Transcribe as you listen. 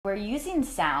We're using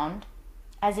sound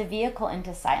as a vehicle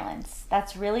into silence.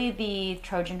 That's really the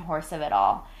Trojan horse of it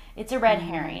all. It's a red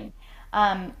herring.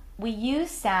 We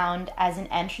use sound as an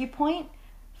entry point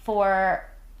for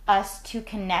us to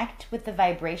connect with the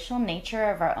vibrational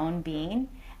nature of our own being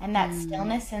and that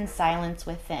stillness and silence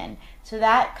within. So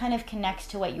that kind of connects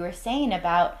to what you were saying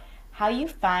about how you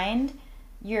find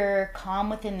your calm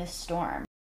within the storm.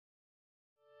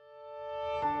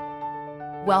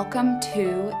 Welcome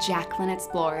to Jacqueline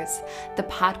Explores, the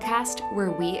podcast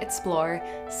where we explore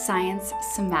science,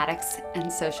 somatics,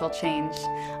 and social change.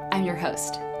 I'm your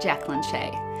host, Jacqueline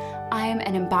Shea. I'm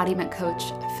an embodiment coach,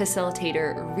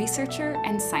 facilitator, researcher,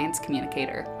 and science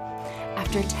communicator.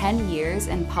 After 10 years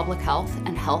in public health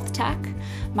and health tech,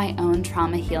 my own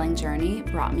trauma healing journey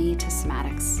brought me to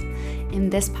somatics. In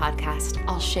this podcast,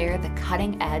 I'll share the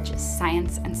cutting-edge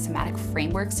science and somatic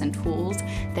frameworks and tools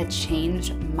that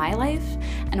changed my life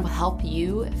and will help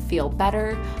you feel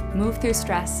better, move through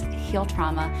stress, heal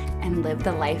trauma, and live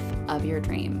the life of your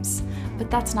dreams. But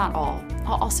that's not all.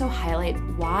 I'll also highlight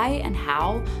why and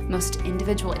how most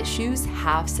individual issues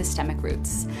have systemic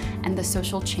roots and the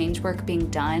social change work being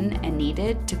done and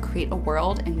needed to create a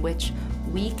world in which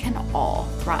we can all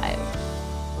thrive.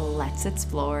 Let's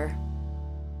explore.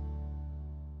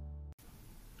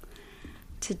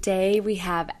 Today we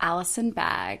have Allison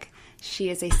Bagg. She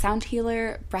is a sound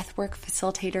healer, breathwork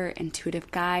facilitator,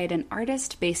 intuitive guide, and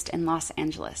artist based in Los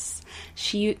Angeles.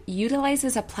 She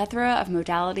utilizes a plethora of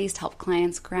modalities to help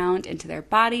clients ground into their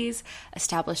bodies,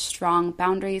 establish strong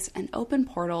boundaries, and open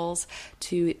portals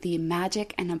to the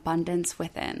magic and abundance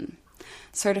within.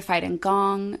 Certified in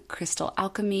gong, crystal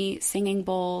alchemy, singing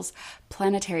bowls,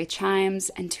 planetary chimes,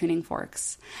 and tuning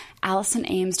forks, Allison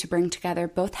aims to bring together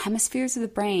both hemispheres of the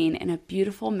brain in a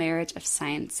beautiful marriage of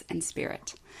science and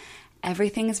spirit.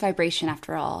 Everything is vibration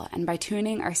after all, and by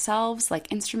tuning ourselves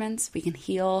like instruments, we can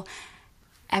heal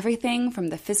everything from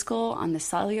the physical on the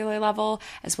cellular level,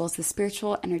 as well as the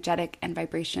spiritual, energetic, and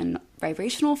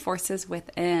vibrational forces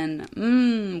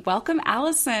within. Welcome,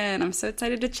 Allison. I'm so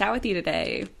excited to chat with you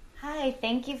today. Hi,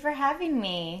 thank you for having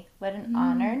me. What an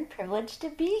honor and privilege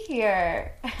to be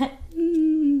here.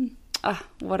 Oh,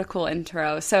 what a cool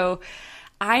intro. So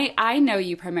I know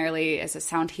you primarily as a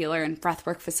sound healer and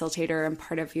breathwork facilitator and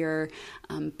part of your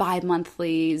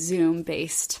bi-monthly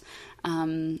Zoom-based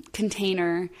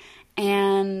container.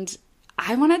 And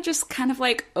I want to just kind of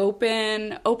like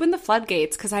open the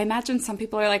floodgates, because I imagine some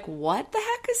people are like, what the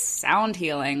heck is sound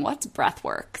healing? What's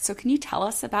breathwork? So can you tell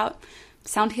us about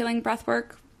sound healing,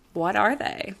 breathwork? What are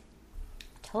they?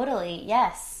 Totally,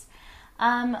 yes.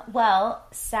 Well,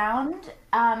 sound,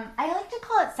 I like to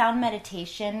call it sound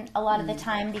meditation a lot of the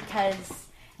time because,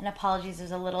 and apologies,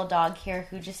 there's a little dog here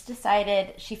who just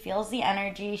decided she feels the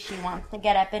energy, she wants to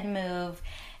get up and move.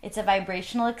 It's a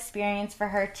vibrational experience for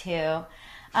her too.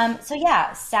 So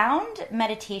yeah, sound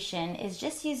meditation is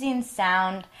just using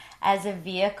sound as a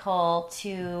vehicle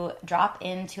to drop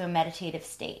into a meditative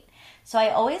state. So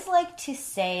I always like to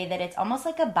say that it's almost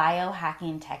like a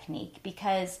biohacking technique,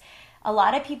 because a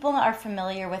lot of people are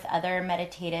familiar with other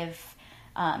meditative,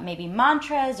 maybe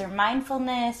mantras or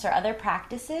mindfulness or other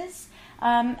practices.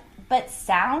 But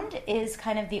sound is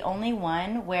kind of the only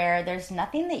one where there's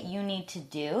nothing that you need to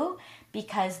do,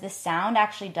 because the sound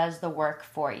actually does the work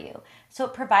for you. So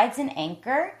it provides an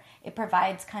anchor. It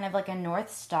provides kind of like a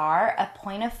North Star, a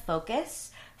point of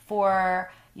focus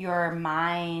for your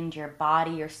mind, your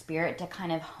body, your spirit to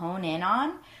kind of hone in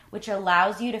on, which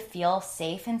allows you to feel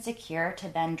safe and secure to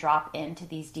then drop into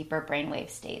these deeper brainwave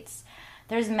states.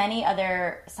 There's many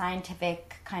other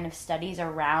scientific kind of studies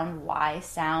around why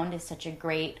sound is such a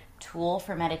great tool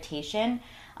for meditation,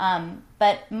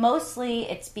 but mostly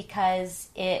it's because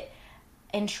it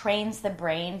entrains the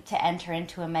brain to enter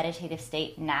into a meditative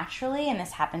state naturally, and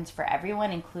this happens for everyone,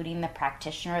 including the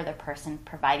practitioner or the person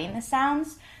providing the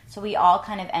sounds. So we all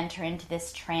kind of enter into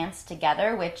this trance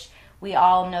together, which we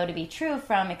all know to be true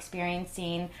from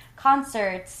experiencing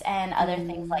concerts and other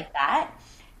things like that.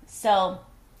 So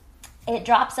it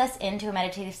drops us into a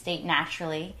meditative state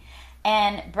naturally.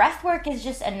 And breath work is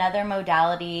just another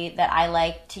modality that I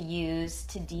like to use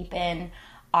to deepen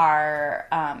our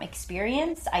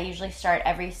experience. I usually start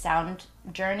every sound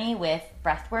journey with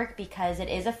breath work because it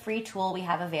is a free tool we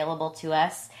have available to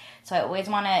us. So I always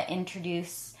want to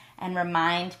introduce and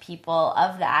remind people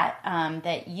of that,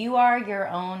 that you are your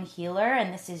own healer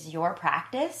and this is your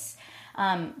practice.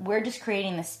 We're just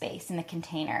creating the space in the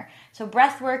container. So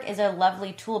breath work is a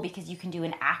lovely tool because you can do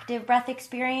an active breath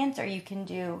experience, or you can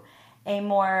do a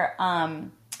more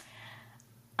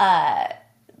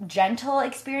gentle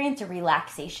experience, a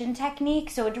relaxation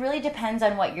technique. So it really depends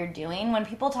on what you're doing. When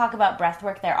people talk about breath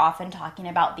work, they're often talking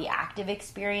about the active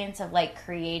experience of like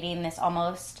creating this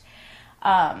almost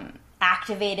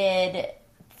activated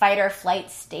fight or flight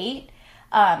state,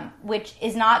 which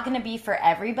is not going to be for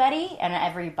everybody and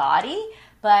every body,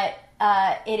 but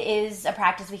it is a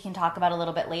practice we can talk about a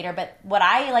little bit later. But what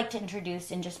I like to introduce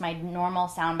in just my normal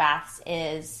sound baths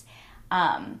is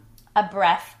a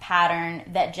breath pattern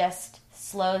that just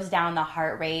slows down the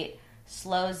heart rate,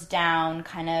 slows down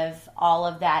kind of all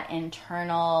of that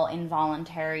internal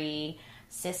involuntary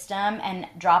system, and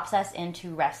drops us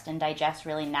into rest and digest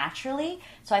really naturally.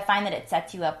 So I find that it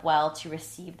sets you up well to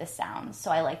receive the sounds. So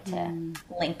I like to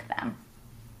link them.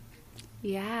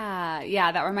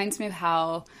 Yeah. That reminds me of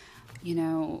how,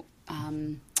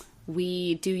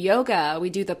 we do yoga, we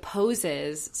do the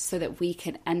poses so that we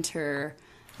can enter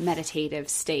meditative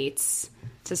states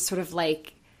to sort of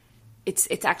like,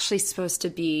 it's actually supposed to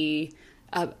be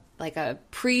like a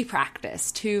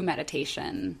pre-practice to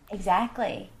meditation.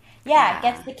 Exactly. Yeah, it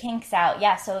gets the kinks out.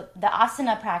 Yeah, so the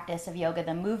asana practice of yoga,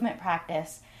 the movement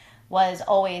practice, was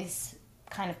always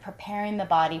kind of preparing the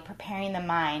body, preparing the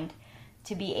mind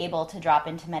to be able to drop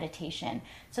into meditation.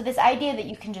 So this idea that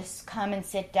you can just come and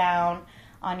sit down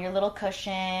on your little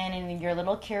cushion in your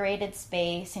little curated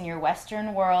space in your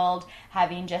Western world,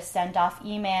 having just sent off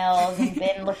emails and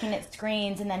been looking at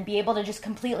screens, and then be able to just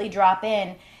completely drop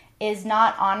in, is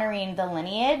not honoring the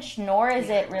lineage, nor is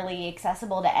it really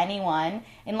accessible to anyone,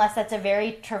 unless that's a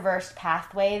very traversed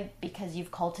pathway because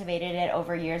you've cultivated it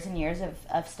over years and years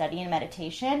of study and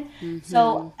meditation. Mm-hmm.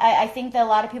 So I think that a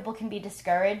lot of people can be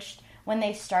discouraged when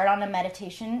they start on a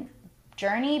meditation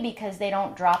journey because they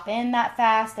don't drop in that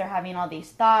fast. They're having all these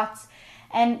thoughts,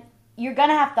 and you're going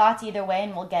to have thoughts either way,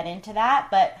 and we'll get into that.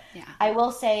 But I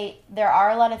will say there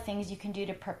are a lot of things you can do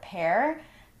to prepare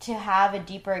to have a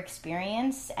deeper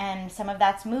experience, and some of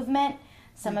that's movement,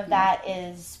 some of that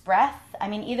is breath. I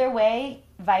mean, either way,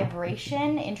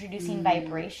 vibration, introducing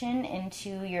vibration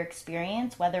into your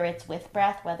experience, whether it's with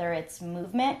breath, whether it's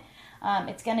movement,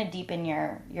 it's going to deepen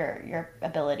your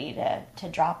ability to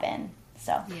drop in.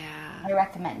 So I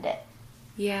recommend it.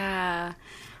 Yeah.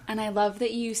 And I love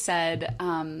that you said,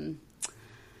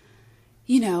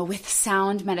 with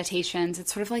sound meditations,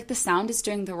 it's sort of like the sound is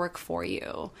doing the work for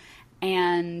you.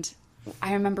 And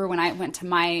I remember when I went to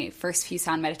my first few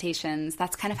sound meditations,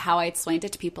 that's kind of how I explained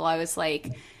it to people. I was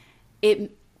like, it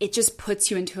just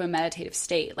puts you into a meditative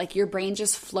state. Like your brain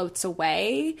just floats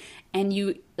away, and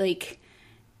you like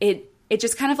it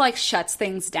just kind of like shuts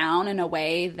things down in a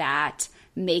way that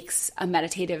makes a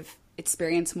meditative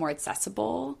experience more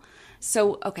accessible.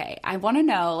 So, okay, I want to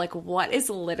know like what is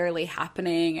literally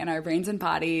happening in our brains and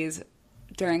bodies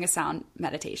during a sound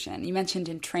meditation. You mentioned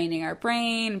in training our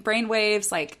brain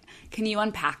waves. Like, can you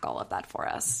unpack all of that for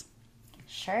us?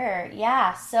 Sure.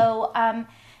 Yeah. So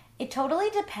it totally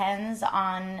depends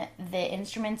on the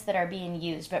instruments that are being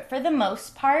used. But for the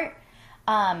most part,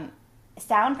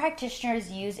 sound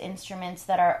practitioners use instruments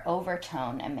that are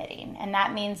overtone emitting. And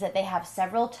that means that they have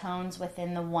several tones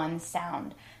within the one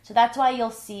sound. So that's why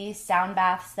you'll see sound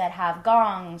baths that have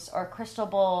gongs or crystal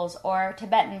bowls or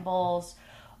Tibetan bowls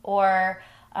or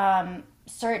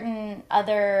certain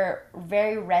other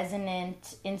very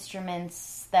resonant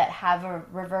instruments that have a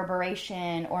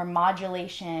reverberation or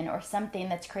modulation or something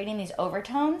that's creating these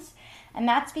overtones. And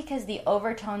that's because the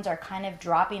overtones are kind of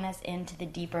dropping us into the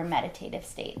deeper meditative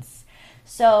states.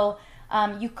 So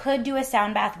you could do a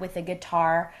sound bath with a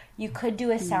guitar. You could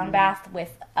do a sound bath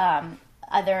with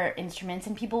other instruments,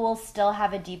 and people will still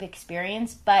have a deep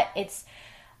experience, but it's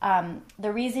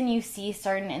the reason you see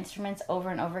certain instruments over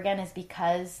and over again is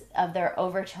because of their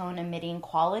overtone emitting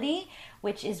quality,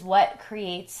 which is what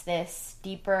creates this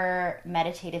deeper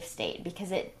meditative state,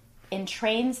 because it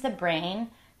entrains the brain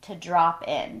to drop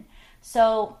in.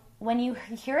 So when you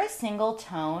hear a single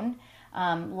tone,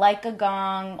 like a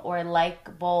gong or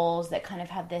like bowls that kind of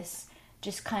have this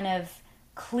just kind of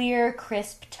clear,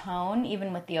 crisp tone,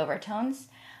 even with the overtones,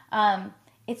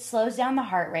 it slows down the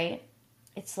heart rate.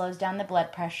 It slows down the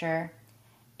blood pressure.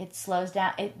 It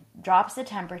drops the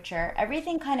temperature.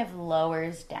 Everything kind of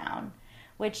lowers down,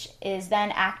 which is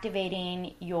then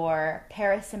activating your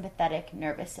parasympathetic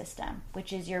nervous system,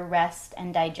 which is your rest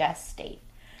and digest state.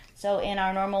 So in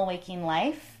our normal waking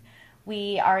life,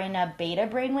 we are in a beta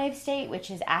brainwave state, which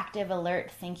is active,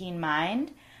 alert, thinking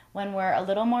mind. When we're a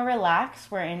little more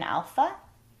relaxed, we're in alpha.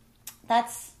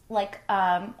 That's like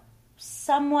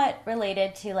somewhat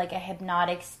related to like a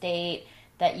hypnotic state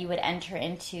that you would enter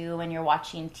into when you're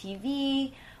watching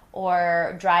TV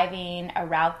or driving a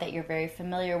route that you're very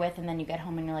familiar with, and then you get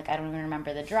home and you're like, I don't even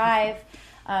remember the drive.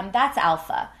 That's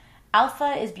alpha.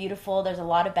 Alpha is beautiful. There's a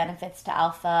lot of benefits to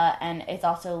alpha, and it's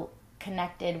also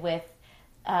connected with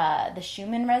the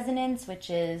Schumann resonance, which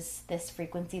is this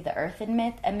frequency the earth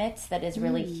emits that is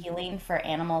really healing for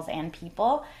animals and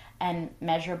people, and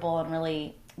measurable, and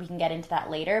really, we can get into that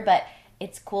later. But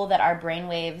it's cool that our brain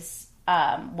waves,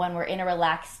 when we're in a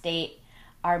relaxed state,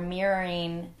 are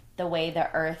mirroring the way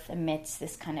the earth emits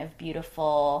this kind of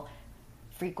beautiful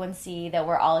frequency that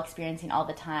we're all experiencing all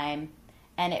the time.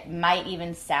 And it might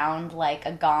even sound like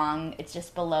a gong. It's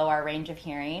just below our range of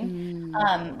hearing,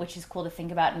 which is cool to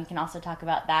think about. And we can also talk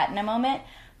about that in a moment.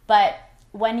 But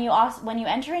when you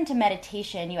enter into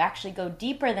meditation, you actually go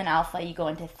deeper than alpha. You go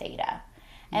into theta.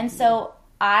 And so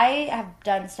I have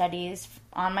done studies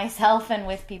on myself and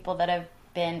with people that have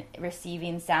been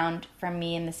receiving sound from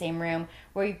me in the same room,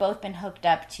 where we've both been hooked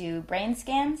up to brain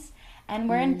scans, and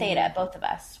we're in theta, both of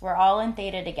us. We're all in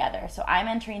theta together. So I'm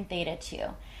entering theta too.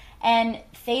 And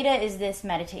theta is this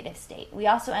meditative state. We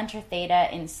also enter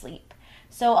theta in sleep.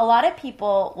 So a lot of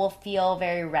people will feel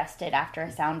very rested after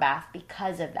a sound bath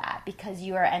because of that, because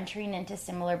you are entering into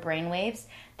similar brain waves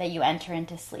that you enter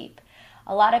into sleep.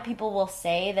 A lot of people will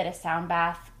say that a sound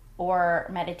bath or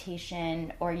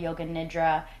meditation or yoga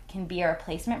nidra can be a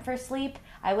replacement for sleep.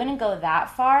 I wouldn't go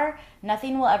that far.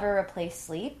 Nothing will ever replace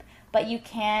sleep, but you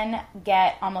can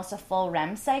get almost a full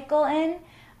REM cycle in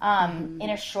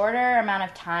a shorter amount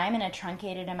of time, in a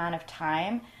truncated amount of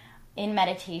time in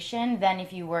meditation than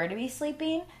if you were to be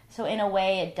sleeping. So in a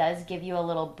way, it does give you a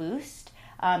little boost.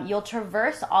 You'll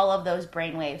traverse all of those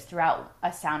brain waves throughout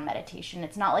a sound meditation.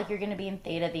 It's not like you're going to be in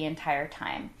theta the entire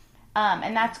time.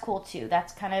 And that's cool too.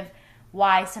 That's kind of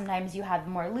why sometimes you have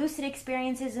more lucid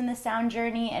experiences in the sound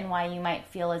journey, and why you might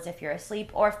feel as if you're asleep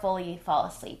or fully fall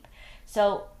asleep.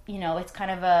 So, it's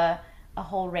kind of a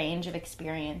whole range of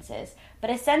experiences. But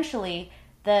essentially,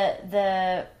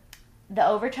 the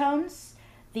overtones,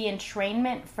 the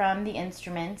entrainment from the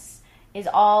instruments is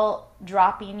all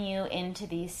dropping you into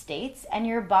these states, and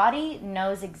your body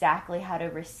knows exactly how to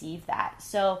receive that.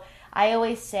 So I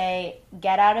always say,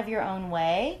 get out of your own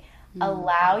way,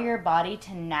 allow your body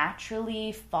to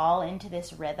naturally fall into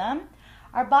this rhythm.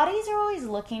 Our bodies are always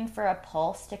looking for a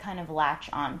pulse to kind of latch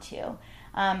onto.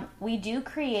 We do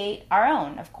create our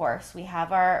own, of course. We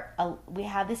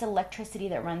have this electricity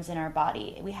that runs in our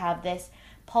body. We have this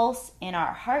pulse in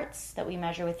our hearts that we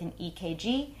measure with an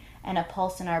EKG, and a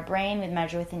pulse in our brain we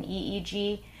measure with an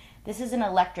EEG. This is an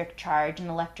electric charge, an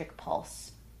electric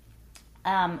pulse.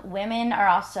 Women are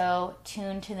also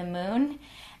tuned to the moon,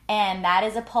 and that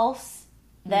is a pulse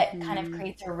that kind of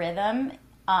creates a rhythm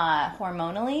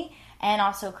hormonally, and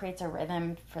also creates a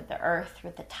rhythm for the earth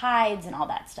with the tides and all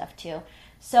that stuff too.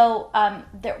 So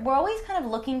we're always kind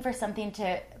of looking for something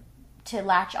to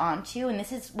latch onto, and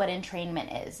this is what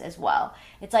entrainment is as well.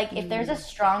 It's like if there's a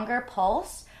stronger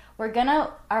pulse,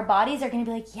 our bodies are gonna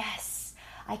be like, yes,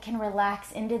 I can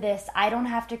relax into this. I don't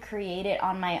have to create it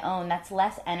on my own. That's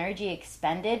less energy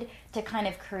expended to kind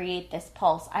of create this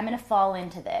pulse. I'm gonna fall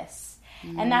into this.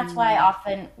 And that's why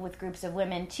often with groups of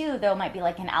women too, there might be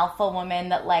like an alpha woman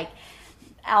that like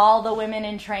all the women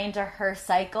entrain to her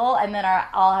cycle, and then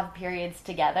all have periods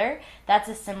together. That's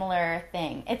a similar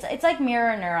thing. It's like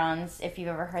mirror neurons, if you've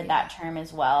ever heard that term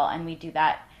as well, and we do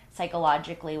that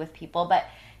psychologically with people. But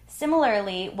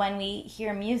similarly, when we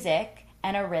hear music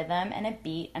and a rhythm and a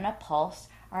beat and a pulse,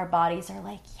 our bodies are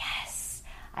like, yes,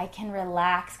 I can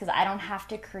relax because I don't have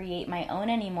to create my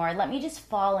own anymore. Let me just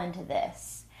fall into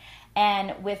this.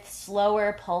 And with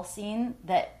slower pulsing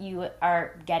that you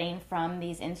are getting from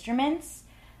these instruments,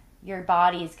 your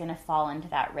body is going to fall into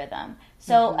that rhythm.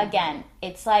 So again,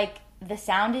 it's like the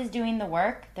sound is doing the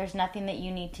work. There's nothing that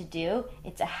you need to do.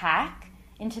 It's a hack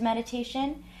into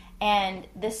meditation. And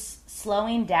this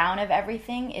slowing down of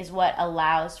everything is what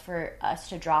allows for us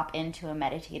to drop into a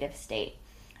meditative state.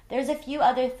 There's a few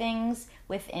other things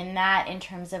within that in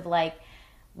terms of like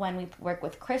when we work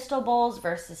with crystal bowls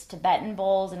versus Tibetan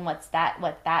bowls and what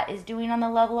that is doing on the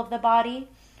level of the body.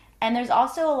 And there's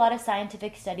also a lot of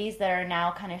scientific studies that are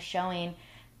now kind of showing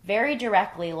very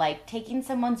directly, like taking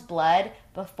someone's blood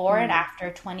before and after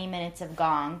 20 minutes of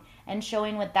gong and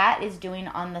showing what that is doing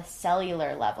on the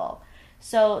cellular level.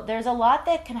 So there's a lot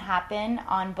that can happen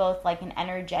on both like an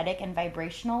energetic and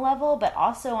vibrational level, but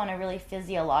also on a really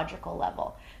physiological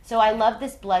level. So I love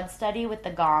this blood study with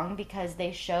the gong because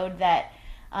they showed that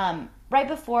right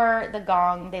before the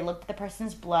gong, they looked at the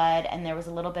person's blood and there was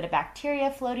a little bit of bacteria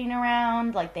floating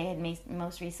around, like they had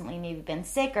most recently maybe been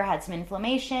sick or had some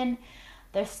inflammation.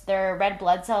 Their red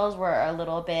blood cells were a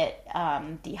little bit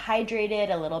dehydrated,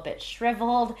 a little bit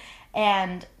shriveled,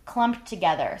 and clumped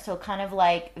together, so kind of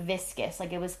like viscous,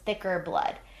 like it was thicker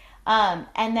blood.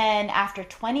 And then after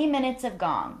 20 minutes of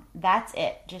gong, that's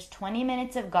it. Just 20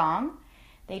 minutes of gong.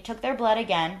 They took their blood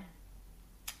again.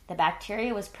 The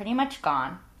bacteria was pretty much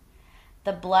gone.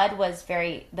 The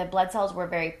blood cells were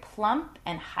very plump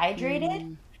and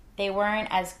hydrated. They weren't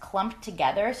as clumped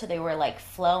together, so they were like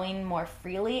flowing more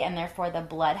freely, and therefore the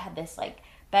blood had this like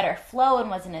better flow and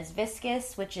wasn't as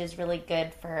viscous, which is really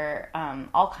good for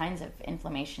all kinds of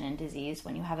inflammation and disease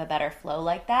when you have a better flow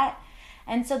like that.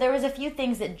 And so there was a few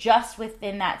things that just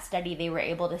within that study they were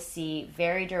able to see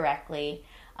very directly,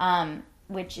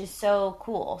 which is so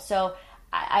cool. So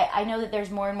I know that there's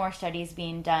more and more studies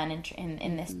being done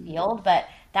in this field, but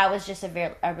that was just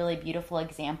a really beautiful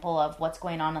example of what's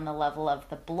going on the level of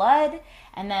the blood.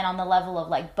 And then on the level of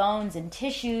like bones and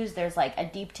tissues, there's like a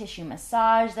deep tissue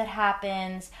massage that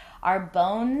happens. Our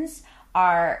bones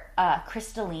are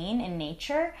crystalline in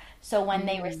nature. So when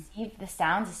they receive the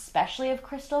sounds, especially of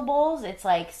crystal bowls, it's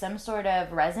like some sort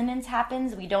of resonance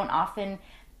happens. We don't often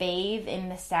bathe in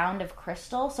the sound of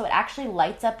crystal. So it actually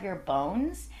lights up your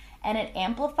bones and it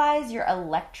amplifies your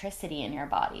electricity in your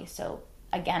body. So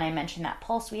again, I mentioned that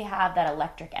pulse we have, that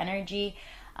electric energy.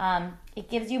 It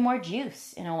gives you more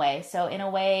juice in a way. So in a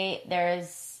way,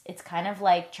 it's kind of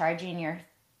like charging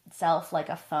yourself like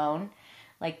a phone,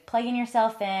 like plugging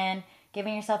yourself in,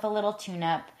 giving yourself a little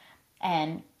tune-up,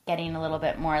 and getting a little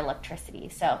bit more electricity.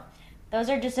 So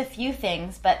those are just a few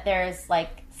things, but there's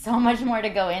like so much more to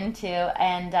go into.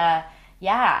 And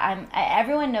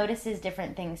everyone notices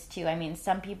different things too. I mean,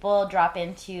 some people drop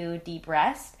into deep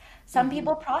rest. Some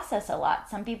people process a lot.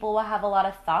 Some people will have a lot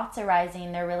of thoughts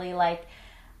arising. They're really like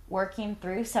working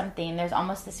through something. There's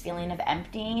almost this feeling of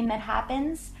emptying that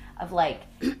happens, of like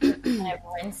kind of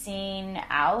rinsing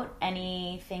out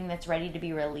anything that's ready to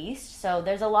be released. So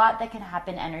there's a lot that can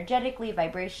happen energetically,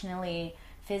 vibrationally,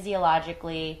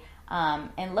 physiologically,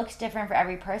 and looks different for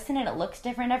every person, and it looks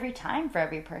different every time for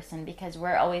every person because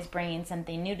we're always bringing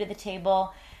something new to the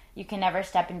table. You can never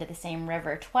step into the same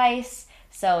river twice.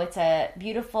 So it's a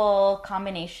beautiful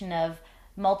combination of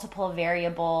multiple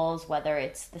variables, whether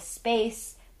it's the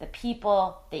space, the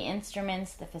people, the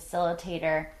instruments, the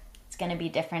facilitator. It's going to be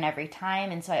different every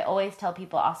time. And so I always tell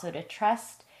people also to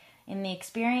trust in the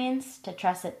experience, to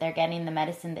trust that they're getting the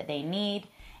medicine that they need,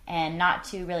 and not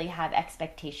to really have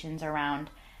expectations around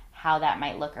how that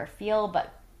might look or feel,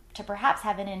 but to perhaps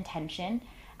have an intention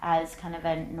as kind of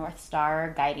a North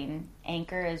Star guiding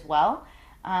anchor as well.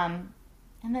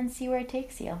 And then see where it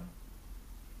takes you.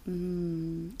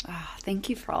 Thank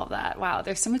you for all of that. Wow,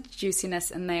 there's so much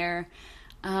juiciness in there.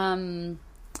 I mean,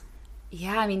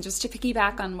 just to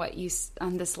piggyback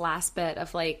on this last bit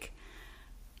of like,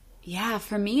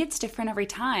 for me, it's different every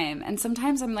time. And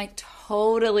sometimes I'm like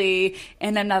totally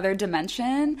in another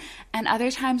dimension. And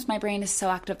other times my brain is so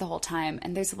active the whole time.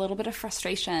 And there's a little bit of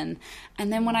frustration.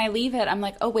 And then when I leave it, I'm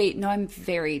like, oh, wait, no, I'm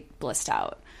very blissed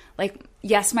out. Like,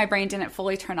 yes, my brain didn't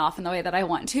fully turn off in the way that I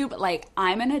want to, but like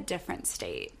I'm in a different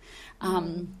state.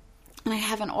 And I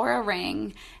have an aura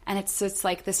ring, and it's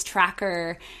like this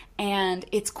tracker, and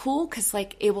it's cool because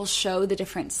like it will show the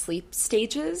different sleep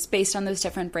stages based on those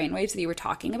different brainwaves that you were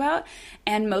talking about.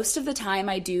 And most of the time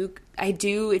I do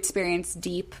experience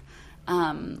deep,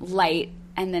 light,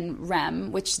 and then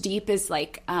REM, which deep is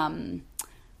like, oh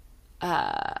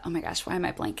my gosh, why am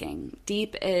I blanking?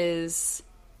 Deep is,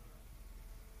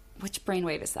 which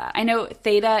brainwave is that? I know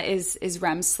theta is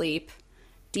REM sleep.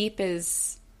 Deep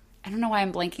is, I don't know why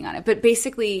I'm blanking on it, but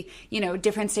basically,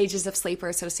 different stages of sleep are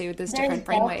associated with those different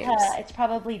brainwaves. It's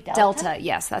probably Delta. Delta,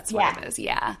 yes, that's what it is.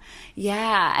 Yeah.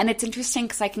 And it's interesting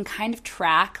because I can kind of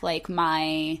track like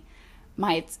what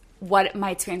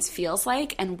my experience feels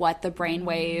like and what the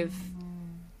brainwave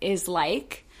is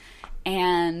like.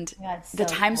 And so the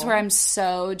times cool. where I'm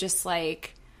so just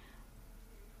like,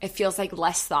 it feels like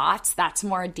less thoughts, that's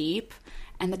more deep.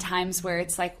 And the times where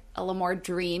it's like a little more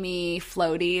dreamy,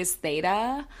 floaty is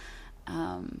theta.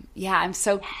 I'm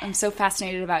so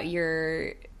fascinated about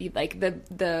your like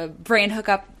the brain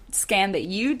hookup scan that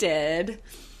you did.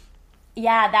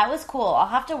 Yeah, that was cool. I'll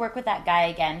have to work with that guy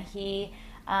again.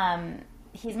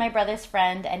 He's my brother's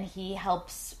friend, and he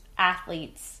helps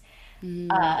athletes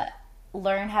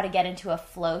learn how to get into a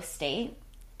flow state,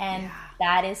 and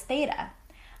that is theta.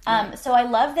 So I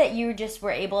love that you just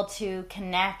were able to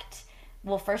connect.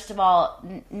 Well, first of all,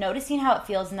 noticing how it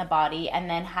feels in the body, and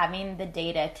then having the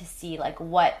data to see like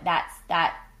what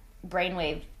that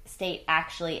brainwave state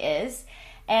actually is.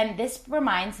 And this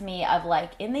reminds me of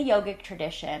like in the yogic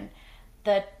tradition,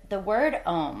 the word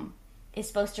Om is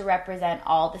supposed to represent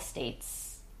all the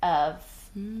states of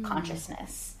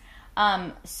consciousness.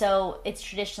 So it's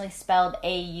traditionally spelled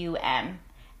A-U-M,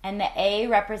 and the A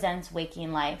represents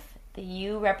waking life, the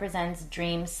U represents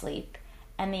dream sleep,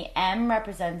 and the M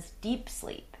represents deep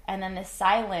sleep. And then the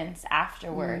silence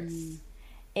afterwards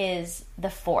is the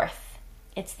fourth.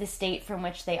 It's the state from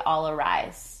which they all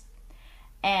arise.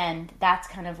 And that's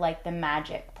kind of like the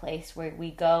magic place where we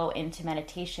go into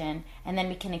meditation, and then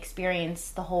we can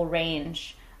experience the whole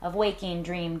range of waking,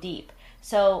 dream, deep.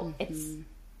 So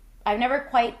I've never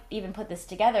quite even put this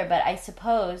together, but I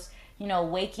suppose,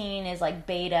 waking is like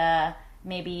beta,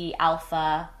 maybe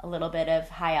alpha, a little bit of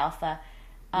high alpha.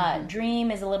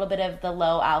 Dream is a little bit of the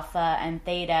low alpha and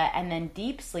theta, and then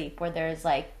deep sleep, where there's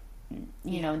like,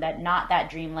 that not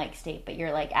that dream-like state, but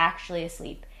you're like actually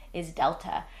asleep, is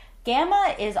delta.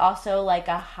 Gamma is also like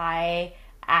a high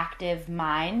active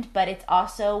mind, but it's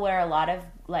also where a lot of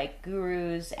like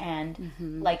gurus and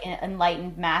like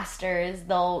enlightened masters,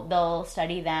 they'll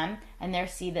study them and they'll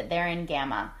see that they're in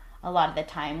gamma a lot of the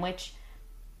time, which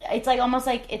it's like almost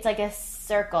like it's like a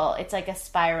circle, it's like a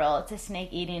spiral, it's a snake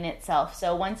eating itself.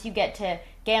 So once you get to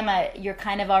gamma, you're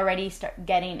kind of already start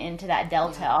getting into that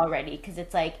delta already, because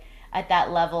it's like at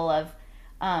that level of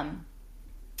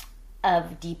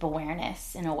deep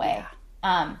awareness in a way.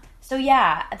 So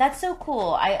yeah, that's so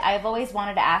cool. I've always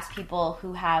wanted to ask people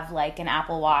who have like an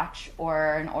Apple Watch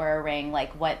or an Oura Ring,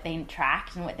 like what they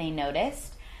tracked and what they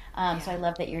noticed. So I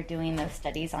love that you're doing those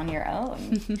studies on your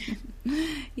own.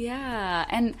 Yeah.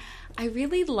 And I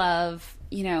really love,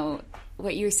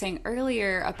 what you were saying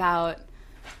earlier about,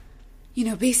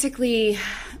 basically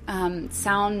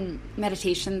sound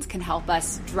meditations can help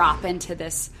us drop into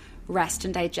this rest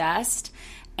and digest.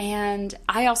 And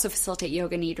I also facilitate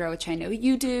yoga nidra, which I know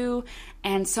you do.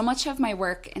 And so much of my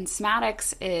work in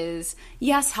somatics is,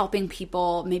 yes, helping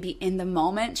people maybe in the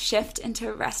moment shift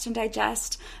into rest and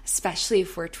digest, especially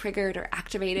if we're triggered or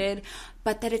activated,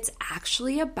 but that it's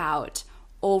actually about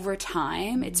over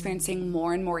time experiencing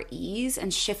more and more ease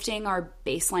and shifting our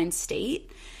baseline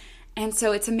state. And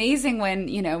so it's amazing when,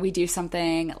 we do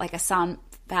something like a sound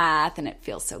bath and it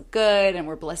feels so good and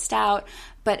we're blissed out,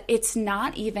 but it's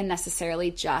not even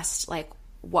necessarily just like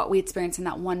what we experience in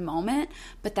that one moment,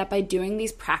 but that by doing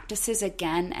these practices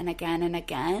again and again and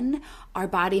again, our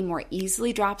body more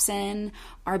easily drops in,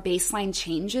 our baseline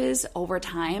changes over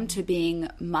time to being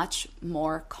much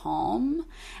more calm.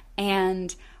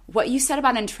 And what you said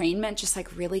about entrainment just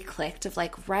like really clicked of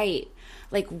like, right,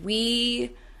 like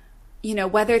we,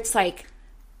 whether it's like,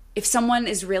 if someone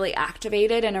is really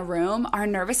activated in a room, our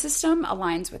nervous system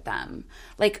aligns with them.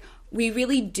 Like we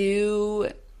really do,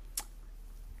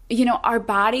 our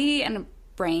body and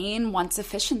brain wants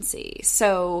efficiency.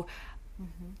 So,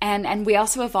 and we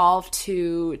also evolved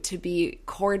to be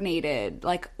coordinated.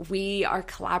 Like we are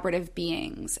collaborative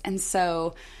beings. And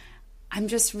so I'm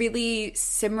just really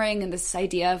simmering in this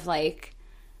idea of like,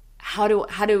 how does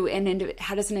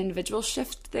an individual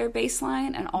shift their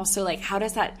baseline? And also like, how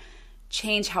does that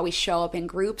change how we show up in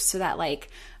groups so that like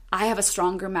I have a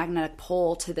stronger magnetic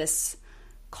pull to this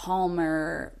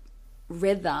calmer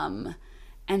rhythm,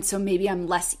 and so maybe I'm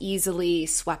less easily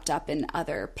swept up in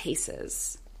other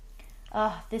paces.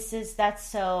 Oh, that's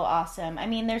so awesome. I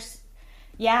mean,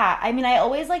 I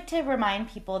always like to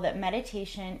remind people that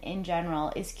meditation in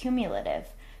general is cumulative.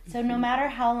 So no matter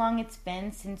how long it's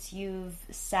been since you've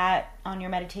sat on your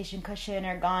meditation cushion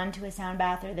or gone to a sound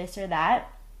bath or this or that,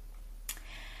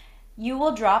 you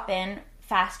will drop in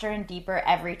faster and deeper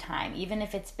every time, even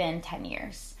if it's been 10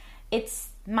 years. It's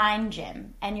mind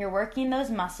gym, and you're working those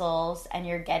muscles, and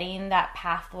you're getting that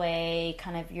pathway,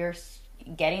 kind of you're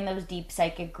getting those deep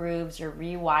psychic grooves, you're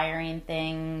rewiring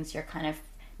things, your kind of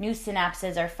new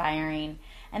synapses are firing,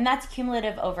 and that's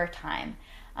cumulative over time.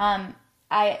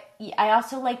 I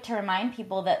also like to remind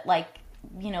people that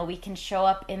we can show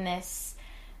up in this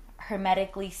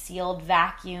hermetically sealed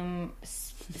vacuum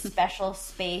special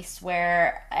space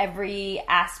where every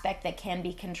aspect that can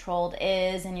be controlled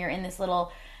is, and you're in this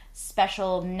little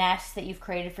special nest that you've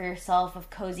created for yourself of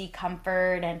cozy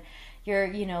comfort, and you're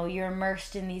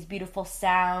immersed in these beautiful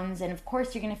sounds, and of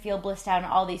course you're going to feel blissed out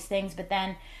and all these things, but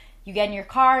then you get in your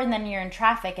car and then you're in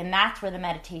traffic, and that's where the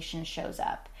meditation shows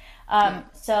up.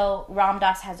 So Ram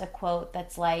Dass has a quote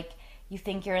that's like, you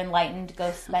think you're enlightened,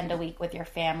 go spend a week with your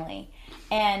family.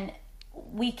 And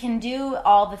we can do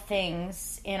all the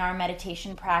things in our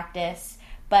meditation practice,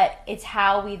 but it's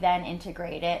how we then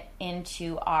integrate it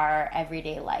into our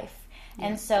everyday life. Yeah.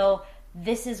 And so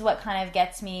this is what kind of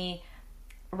gets me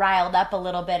riled up a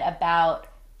little bit about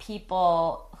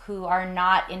people who are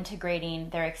not integrating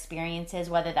their experiences,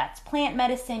 whether that's plant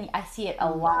medicine. I see it a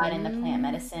lot in the plant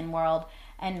medicine world.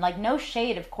 And no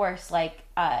shade, of course,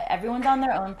 everyone's on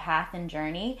their own path and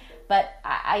journey. But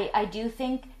I do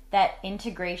think that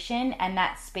integration and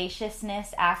that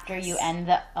spaciousness after you end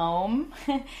the om,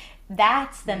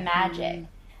 that's the magic.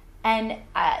 And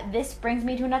this brings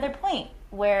me to another point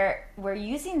where we're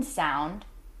using sound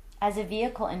as a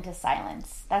vehicle into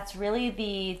silence. That's really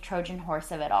the Trojan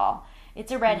horse of it all.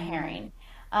 It's a red herring.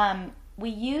 We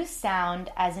use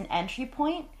sound as an entry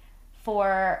point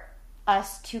for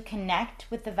us to connect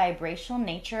with the vibrational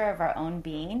nature of our own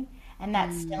being and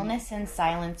that stillness and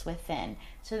silence within.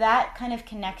 So that kind of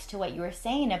connects to what you were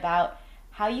saying about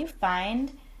how you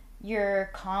find your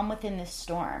calm within the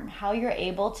storm, how you're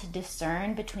able to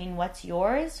discern between what's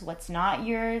yours, what's not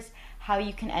yours, how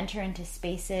you can enter into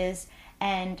spaces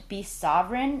and be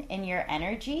sovereign in your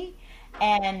energy,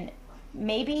 and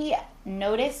maybe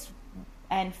notice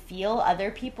and feel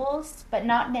other people's, but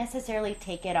not necessarily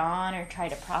take it on or try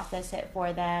to process it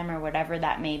for them or whatever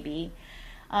that may be.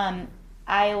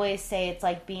 I always say it's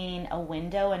like being a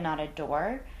window and not a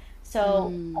door.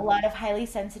 So a lot of highly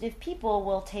sensitive people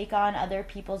will take on other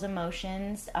people's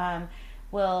emotions, and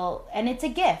it's a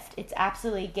gift. It's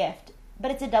absolutely a gift,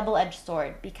 but it's a double-edged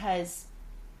sword because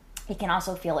it can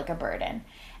also feel like a burden.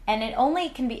 And it only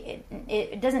can be,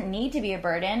 it doesn't need to be a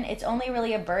burden. It's only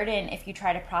really a burden if you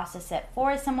try to process it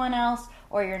for someone else,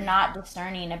 or you're not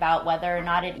discerning about whether or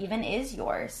not it even is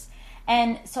yours.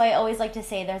 And so I always like to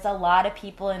say there's a lot of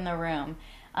people in the room,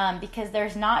 because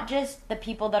there's not just the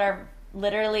people that are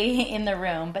literally in the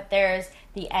room, but there's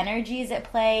the energies at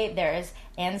play, there's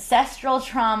ancestral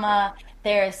trauma,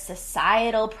 there's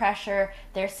societal pressure,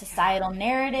 there's societal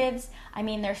narratives. I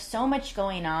mean, there's so much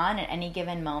going on at any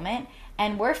given moment,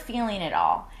 and we're feeling it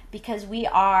all because we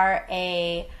are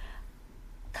a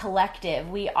collective.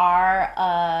 We are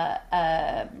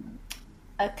a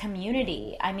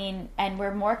community. I mean, and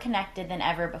we're more connected than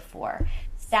ever before.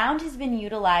 Sound has been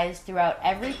utilized throughout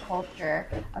every culture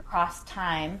across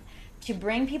time to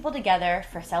bring people together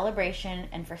for celebration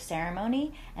and for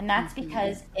ceremony, and that's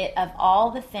because it, of all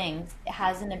the things, it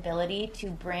has an ability to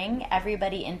bring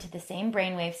everybody into the same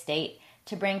brainwave state,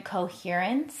 to bring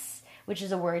coherence, which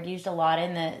is a word used a lot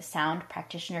in the sound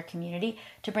practitioner community,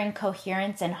 to bring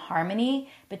coherence and harmony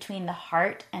between the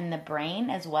heart and the brain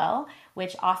as well,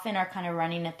 which often are kind of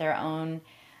running at on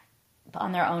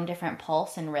their own different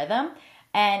pulse and rhythm.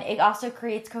 And it also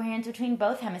creates coherence between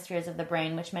both hemispheres of the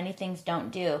brain, which many things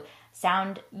don't do.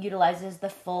 Sound utilizes the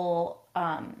full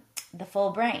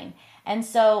brain. And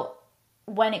so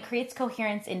when it creates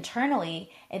coherence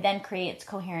internally, it then creates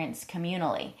coherence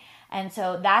communally. And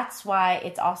so that's why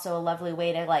it's also a lovely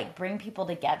way to like bring people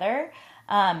together.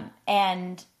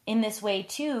 And in this way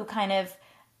too, kind of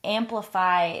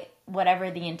amplify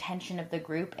whatever the intention of the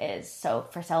group is. So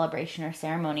for celebration or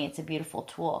ceremony, it's a beautiful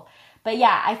tool. But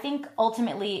yeah, I think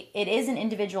ultimately it is an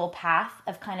individual path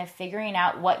of kind of figuring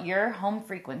out what your home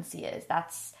frequency is.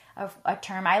 That's a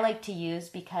term I like to use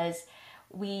because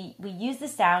we use the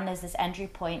sound as this entry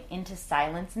point into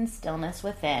silence and stillness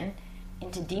within,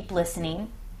 into deep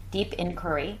listening, deep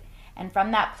inquiry. And from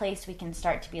that place, we can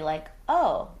start to be like,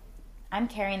 oh, I'm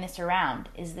carrying this around.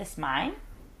 Is this mine?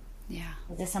 Yeah.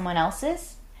 Is this someone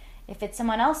else's? If it's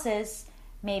someone else's,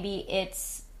 maybe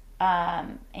it's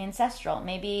ancestral.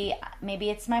 Maybe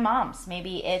it's my mom's.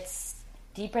 Maybe it's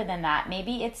deeper than that.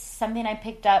 Maybe it's something I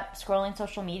picked up scrolling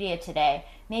social media today.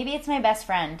 Maybe it's my best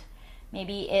friend.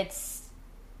 Maybe it's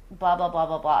blah blah blah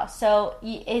blah blah. So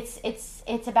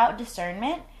it's about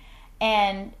discernment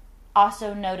and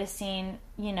also noticing,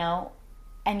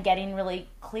 and getting really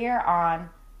clear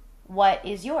on what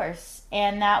is yours.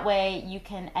 And that way you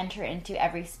can enter into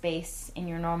every space in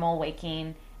your normal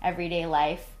waking everyday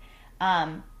life,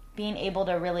 being able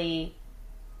to really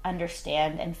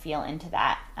understand and feel into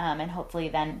that, and hopefully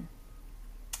then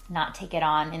not take it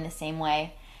on in the same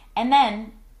way. And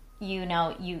then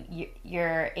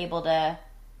you're able to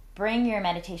bring your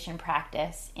meditation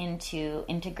practice into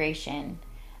integration,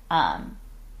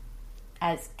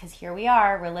 because here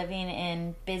we're living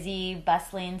in busy,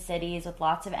 bustling cities with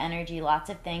lots of energy, lots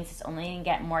of things. It's only going to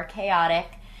get more chaotic.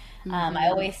 I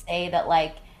always say that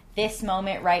like this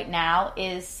moment right now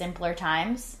is simpler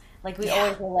times. Like we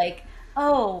always were like,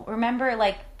 oh, remember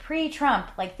like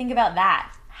pre-Trump, like think about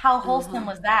that. How wholesome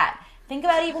was that? Think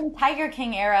about even Tiger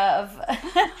King era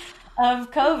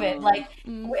of COVID. Like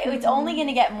it's only going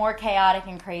to get more chaotic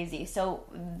and crazy. So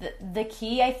the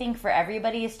key, I think, for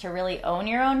everybody is to really own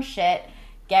your own shit,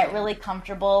 get really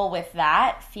comfortable with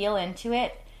that, feel into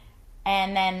it,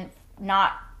 and then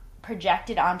not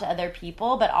project it onto other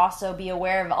people, but also be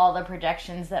aware of all the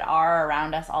projections that are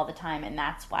around us all the time. And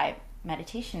that's why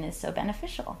meditation is so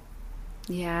beneficial.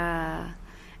 Yeah.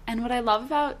 And what I love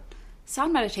about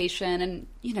sound meditation, and,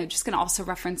 just going to also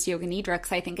reference Yoga Nidra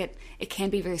because I think it can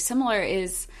be very similar,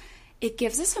 is it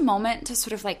gives us a moment to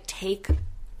sort of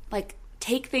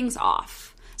take things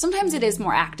off. Sometimes it is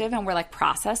more active and we're like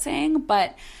processing,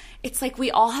 but it's like we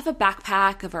all have a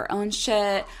backpack of our own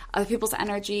shit, other people's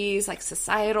energies, like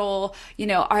societal,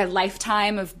 our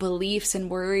lifetime of beliefs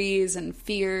and worries and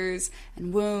fears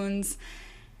and wounds.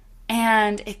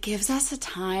 And it gives us a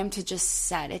time to just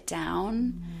set it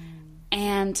down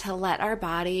and to let our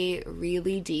body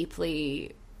really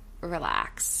deeply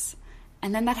relax.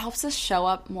 And then that helps us show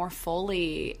up more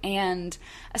fully. And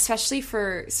especially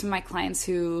for some of my clients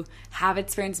who have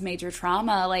experienced major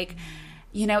trauma,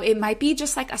 it might be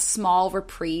just like a small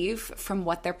reprieve from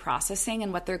what they're processing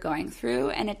and what they're going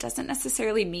through. And it doesn't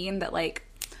necessarily mean that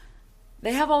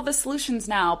they have all the solutions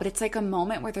now, but it's like a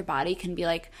moment where their body can be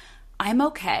like, I'm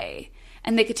okay.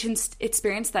 And they could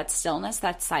experience that stillness,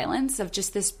 that silence of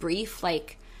just this brief,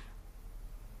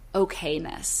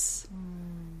 okayness.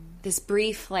 This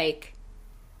brief,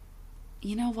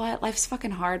 you know what? Life's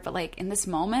fucking hard, but in this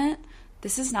moment,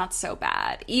 this is not so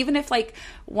bad. Even if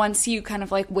once you kind of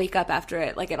wake up after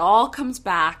it, it all comes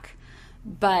back.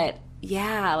 But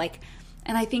yeah,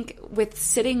 and I think with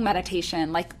sitting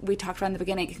meditation, like we talked about in the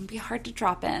beginning, it can be hard to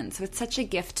drop in. So it's such a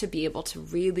gift to be able to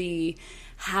really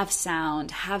have sound,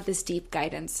 have this deep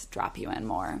guidance drop you in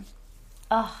more.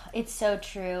 Oh, it's so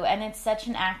true. And it's such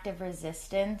an act of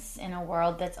resistance in a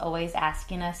world that's always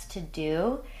asking us to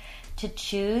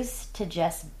choose to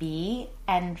just be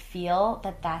and feel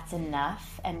that that's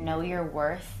enough and know your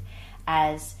worth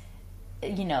as,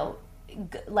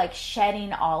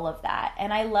 shedding all of that.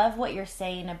 And I love what you're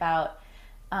saying about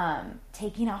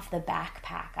taking off the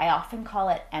backpack. I often call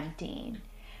it emptying.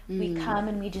 We come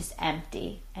and we just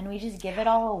empty and we just give it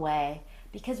all away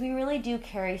because we really do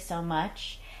carry so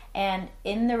much. And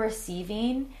in the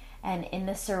receiving and in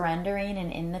the surrendering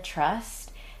and in the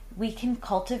trust, we can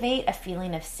cultivate a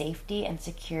feeling of safety and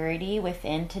security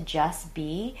within to just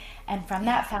be. And from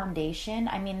that foundation,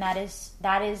 I mean, that is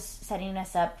setting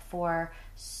us up for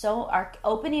our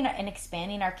opening and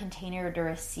expanding our container to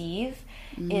receive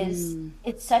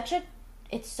it's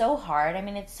so hard. I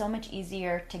mean, it's so much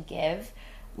easier to give.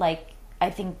 I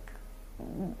think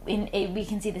we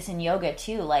can see this in yoga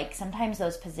too. Sometimes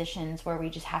those positions where we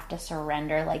just have to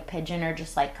surrender, like pigeon, or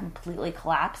just completely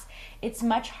collapse, it's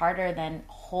much harder than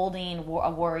holding a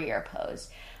warrior pose.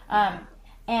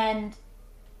 And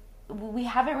we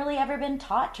haven't really ever been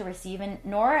taught to receive, and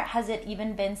nor has it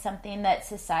even been something that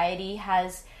society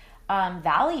has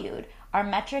valued. Our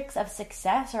metrics of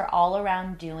success are all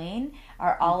around doing,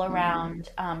 are all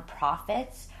around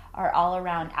profits, are all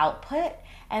around output.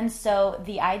 And so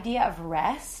the idea of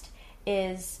rest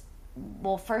is,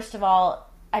 well, first of all,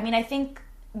 I mean, I think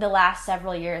the last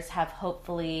several years have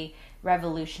hopefully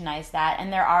revolutionized that.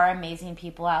 And there are amazing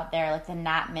people out there like the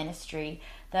Nat Ministry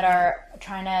that are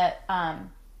trying to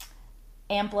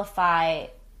amplify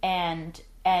and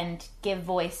give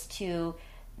voice to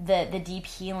the deep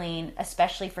healing,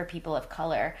 especially for people of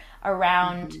color,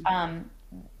 around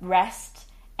rest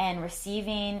and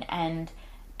receiving and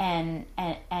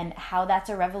how that's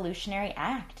a revolutionary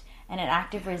act and an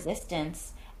act of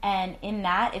resistance. And in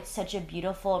that, it's such a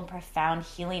beautiful and profound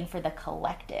healing for the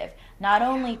collective, not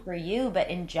only for you,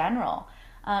 but in general.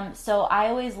 So I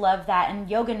always love that. And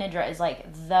Yoga Nidra is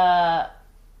the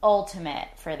ultimate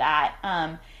for that.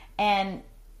 And,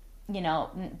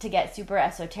 to get super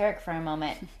esoteric for a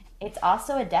moment, it's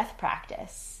also a death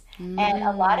practice. And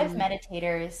a lot of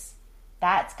meditators,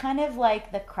 that's kind of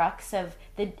the crux of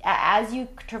as you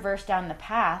traverse down the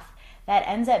path, that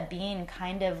ends up being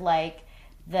kind of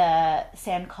the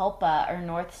sankalpa or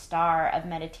north star of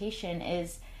meditation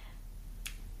is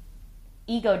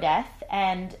ego death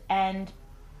and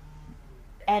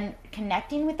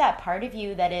connecting with that part of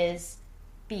you that is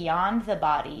beyond the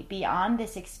body, beyond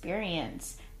this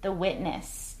experience, the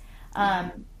witness,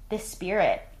 the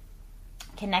spirit,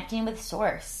 connecting with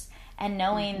source and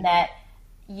knowing that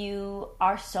you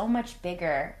are so much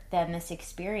bigger than this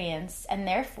experience, and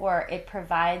therefore it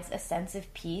provides a sense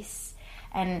of peace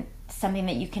and something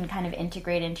that you can kind of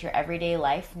integrate into your everyday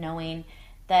life, knowing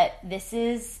that this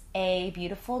is a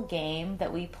beautiful game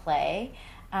that we play,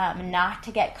 not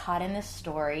to get caught in the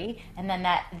story, and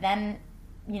then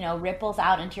ripples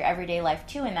out into your everyday life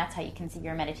too, and that's how you can see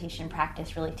your meditation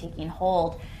practice really taking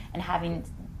hold and having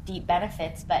deep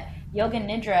benefits. But Yoga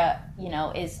Nidra,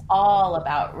 is all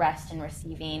about rest and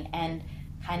receiving and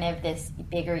kind of this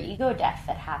bigger ego death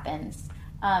that happens.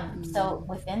 So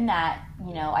within that,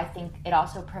 I think it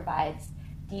also provides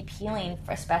deep healing,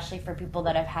 especially for people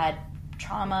that have had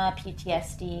trauma,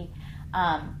 PTSD,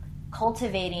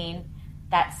 cultivating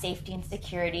that safety and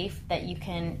security that you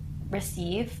can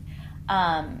receive,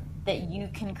 that you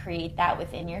can create that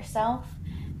within yourself,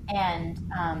 and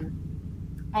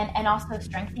also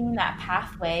strengthening that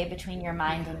pathway between your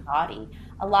mind and body.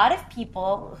 A lot of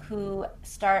people who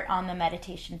start on the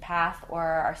meditation path or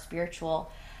are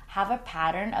spiritual have a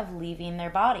pattern of leaving their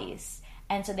bodies.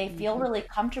 And so they feel really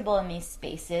comfortable in these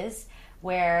spaces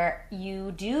where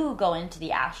you do go into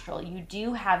the astral. You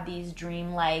do have these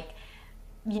dreamlike,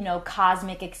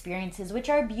 cosmic experiences, which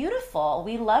are beautiful.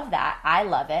 We love that. I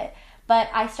love it. But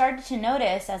I started to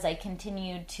notice as I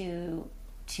continued to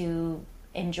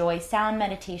enjoy sound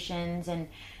meditations and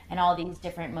all these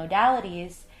different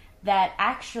modalities, that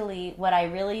actually what I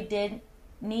really did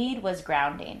need was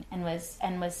grounding and was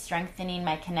strengthening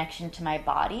my connection to my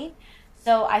body.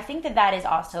 So I think that is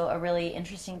also a really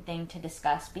interesting thing to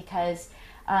discuss, because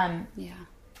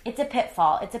it's a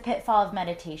pitfall. It's a pitfall of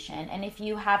meditation. And if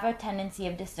you have a tendency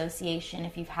of dissociation,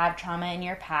 if you've had trauma in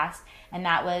your past, and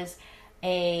that was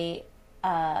a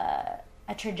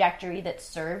trajectory that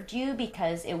served you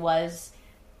because it was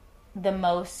the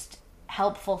most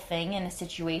helpful thing in a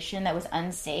situation that was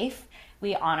unsafe,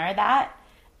 we honor that.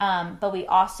 But we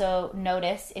also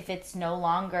notice if it's no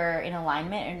longer in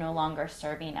alignment or no longer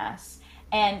serving us.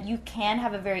 And you can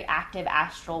have a very active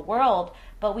astral world,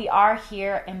 but we are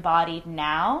here embodied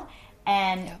now.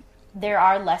 And there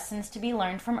are lessons to be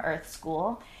learned from Earth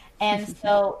School. And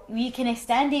so we can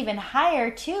extend even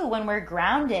higher too when we're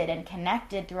grounded and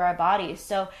connected through our bodies.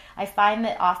 So I find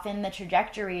that often the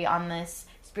trajectory on this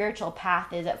spiritual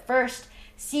path is at first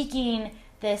seeking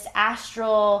this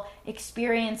astral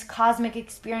experience, cosmic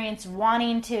experience,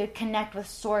 wanting to connect with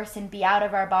source and be out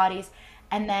of our bodies.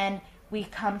 And then we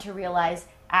come to realize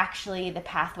actually the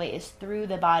pathway is through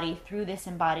the body, through this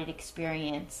embodied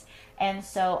experience. And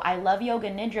so I love Yoga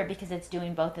Nidra because it's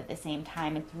doing both at the same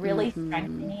time. It's really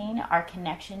strengthening our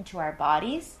connection to our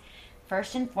bodies,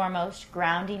 first and foremost,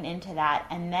 grounding into that,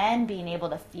 and then being able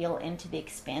to feel into the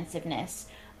expansiveness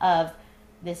of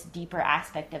this deeper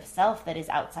aspect of self that is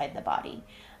outside the body.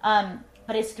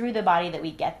 But it's through the body that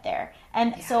we get there.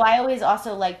 And so I always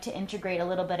also like to integrate a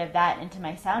little bit of that into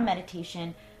my sound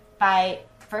meditation by,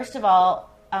 first of all,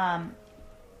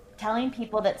 telling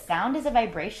people that sound is a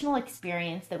vibrational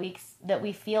experience that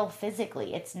we feel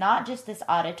physically. It's not just this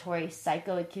auditory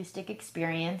psychoacoustic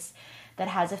experience that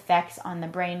has effects on the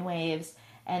brain waves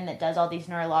and that does all these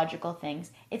neurological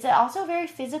things. It's also a very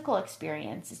physical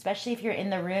experience, especially if you're in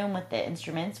the room with the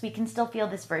instruments. We can still feel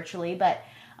this virtually, but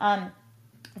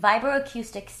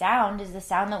vibroacoustic sound is the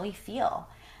sound that we feel.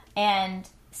 And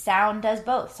sound does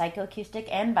both, psychoacoustic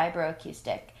and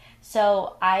vibroacoustic.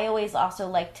 So I always also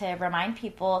like to remind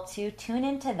people to tune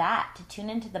into that, to tune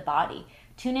into the body,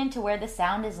 tune into where the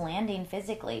sound is landing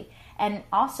physically, and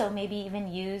also maybe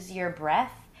even use your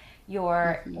breath,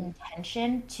 your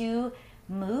intention to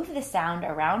move the sound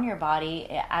around your body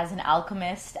as an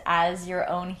alchemist, as your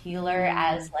own healer,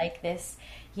 as like this,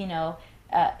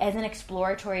 as an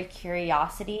exploratory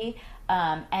curiosity,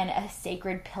 and a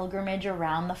sacred pilgrimage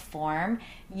around the form,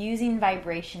 using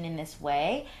vibration in this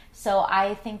way. So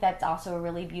I think that's also a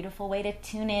really beautiful way to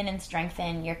tune in and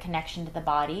strengthen your connection to the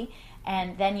body.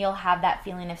 And then you'll have that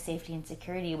feeling of safety and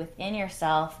security within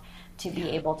yourself to be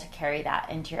able to carry that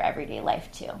into your everyday life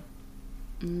too.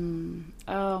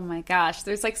 Oh my gosh.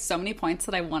 There's like so many points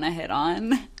that I want to hit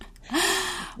on.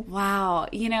 Wow.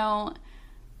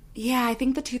 I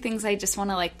think the two things I just want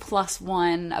to like plus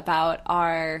one about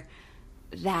are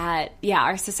that,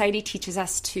 our society teaches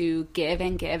us to give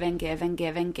and give and give and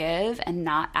give and give and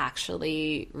not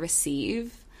actually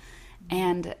receive.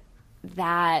 And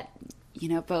that,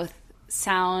 both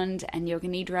sound and yoga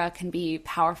nidra can be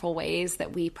powerful ways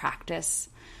that we practice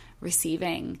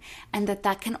receiving, and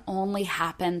that can only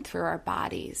happen through our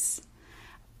bodies.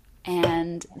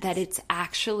 And that it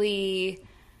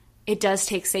does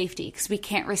take safety, because we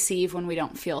can't receive when we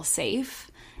don't feel safe.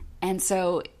 And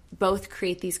so both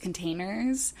create these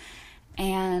containers,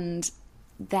 and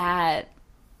that,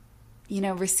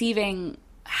 receiving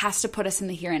has to put us in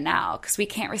the here and now, because we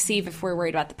can't receive if we're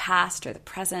worried about the past or the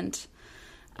present.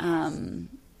 And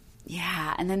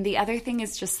then the other thing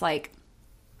is just like,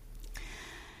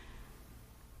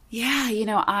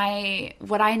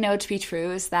 what I know to be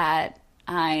true is that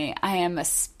I am a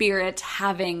spirit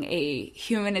having a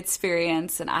human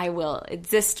experience, and I will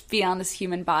exist beyond this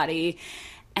human body.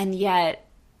 And yet,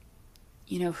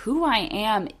 who I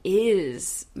am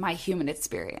is my human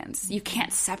experience. You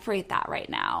can't separate that right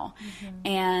now.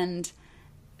 And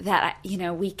that,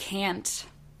 we can't,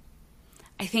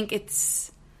 I think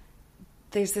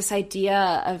there's this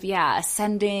idea of,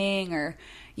 ascending, or,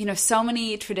 so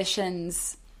many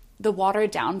traditions the watered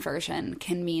down version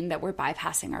can mean that we're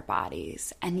bypassing our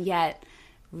bodies. And yet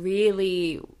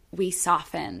really we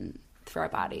soften through our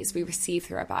bodies. We receive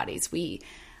through our bodies.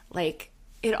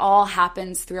 It all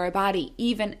happens through our body,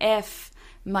 even if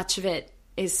much of it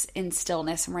is in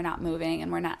stillness and we're not moving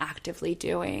and we're not actively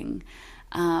doing.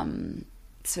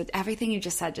 So everything you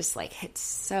just said just like hits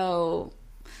so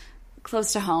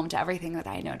close to home to everything that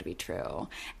I know to be true.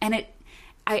 And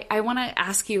I want to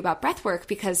ask you about breath work,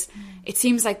 because it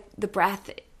seems like the breath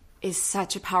is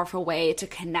such a powerful way to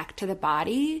connect to the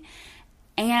body,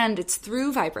 and it's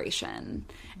through vibration.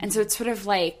 And so it's sort of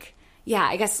like, yeah,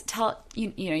 I guess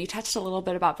you touched a little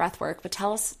bit about breath work, but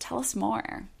tell us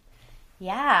more.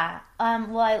 Yeah.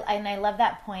 I love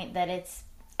that point that it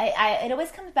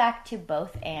always comes back to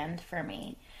both and for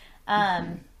me.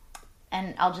 And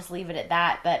I'll just leave it at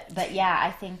that. But yeah,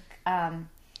 I think,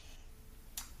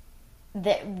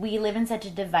 that we live in such a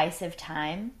divisive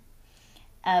time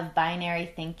of binary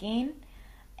thinking,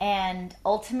 and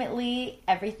ultimately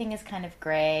everything is kind of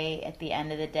gray at the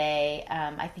end of the day.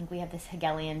 I think we have this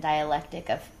Hegelian dialectic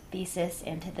of thesis,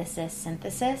 antithesis,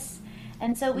 synthesis.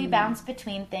 And so we bounce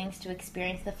between things to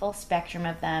experience the full spectrum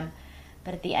of them.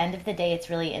 But at the end of the day, it's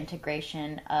really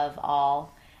integration of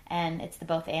all. And it's the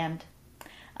both and.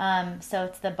 So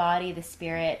it's the body, the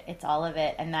spirit, it's all of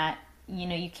it. And that,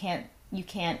 you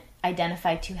can't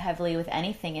identify too heavily with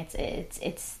anything.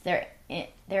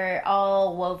 They're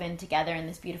all woven together in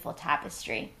this beautiful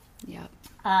tapestry. Yeah.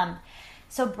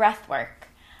 So breath work.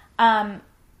 So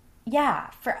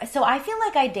I feel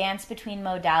like I dance between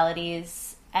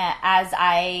modalities as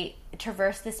I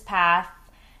traverse this path.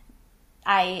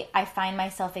 I find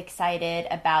myself excited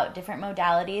about different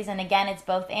modalities. And again, it's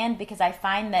both and, because I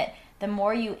find that the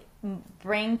more you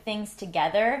bring things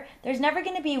together, there's never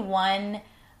going to be one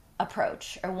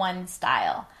approach or one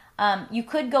style. You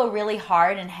could go really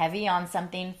hard and heavy on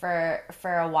something for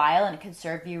a while, and it could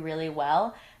serve you really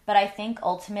well. But I think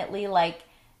ultimately,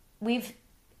 we've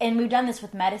done this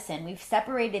with medicine. We've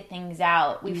separated things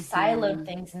out. We've siloed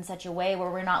things in such a way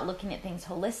where we're not looking at things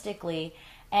holistically.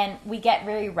 And we get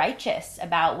very righteous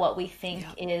about what we think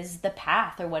is the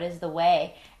path or what is the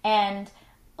way. And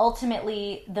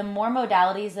ultimately, the more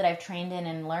modalities that I've trained in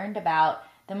and learned about,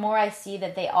 the more I see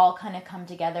that they all kind of come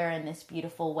together in this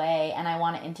beautiful way, and I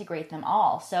want to integrate them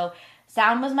all. So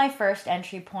sound was my first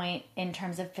entry point in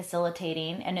terms of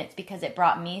facilitating, and it's because it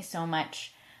brought me so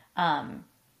much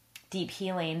deep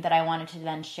healing that I wanted to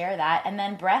then share that. And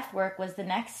then breath work was the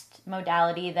next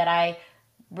modality that I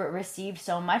received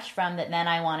so much from, that then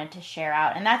I wanted to share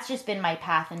out. And that's just been my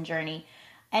path and journey.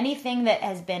 Anything that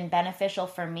has been beneficial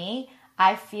for me,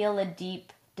 I feel a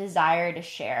deep desire to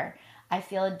share. I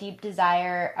feel a deep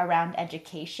desire around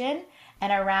education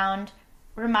and around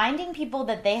reminding people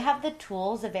that they have the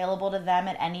tools available to them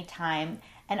at any time.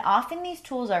 And often these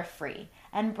tools are free.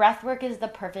 And breathwork is the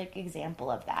perfect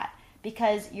example of that.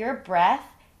 Because your breath,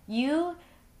 we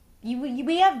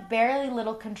have barely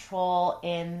little control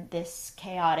in this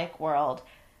chaotic world.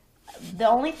 The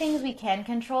only things we can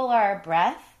control are our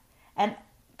breath and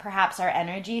perhaps our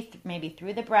energy, maybe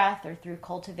through the breath or through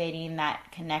cultivating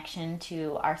that connection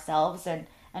to ourselves and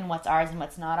what's ours and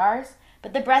what's not ours.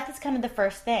 But the breath is kind of the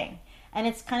first thing, and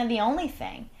it's kind of the only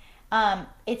thing.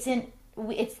 It's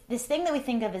this thing that we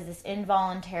think of as this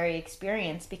involuntary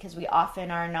experience because we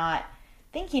often are not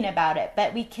thinking about it.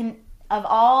 But we can, of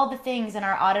all the things in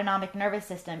our autonomic nervous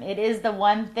system, it is the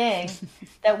one thing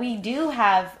that we do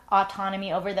have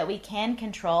autonomy over, that we can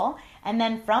control. And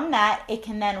then from that, it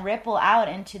can then ripple out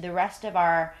into the rest of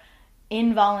our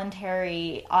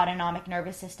involuntary autonomic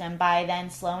nervous system by then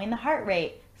slowing the heart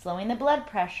rate, slowing the blood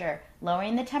pressure,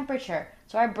 lowering the temperature.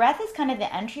 So our breath is kind of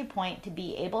the entry point to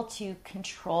be able to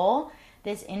control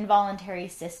this involuntary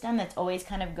system that's always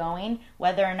kind of going,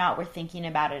 whether or not we're thinking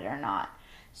about it or not.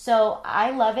 So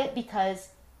I love it because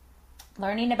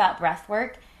learning about breath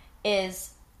work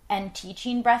and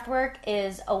teaching breath work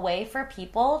is a way for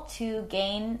people to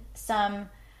gain some,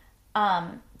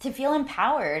 to feel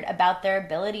empowered about their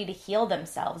ability to heal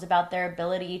themselves, about their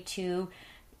ability to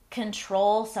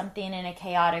control something in a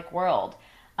chaotic world.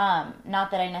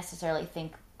 Not that I necessarily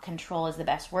think control is the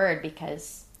best word,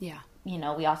 because,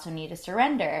 we also need to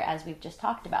surrender, as we've just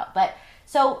talked about. But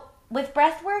so with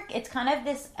breath work, it's kind of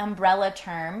this umbrella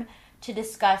term to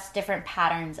discuss different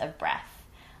patterns of breath.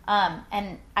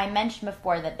 And I mentioned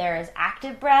before that there is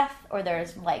active breath, or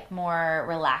there's more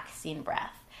relaxing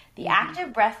breath. The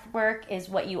active breath work is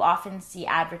what you often see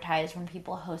advertised when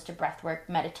people host a breath work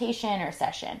meditation or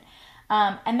session.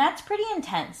 And that's pretty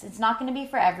intense. It's not going to be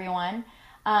for everyone.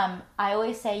 I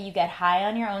always say you get high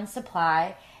on your own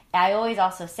supply, I always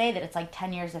also say that it's like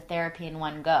 10 years of therapy in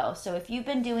one go. So if you've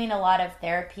been doing a lot of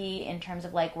therapy in terms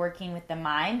of like working with the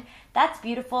mind, that's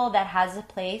beautiful. That has a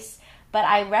place. But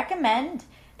I recommend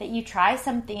that you try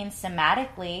something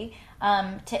somatically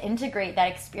to integrate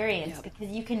that experience, because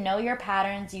you can know your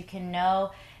patterns. You can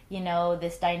know,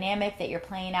 this dynamic that you're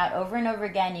playing out over and over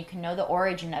again. You can know the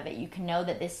origin of it. You can know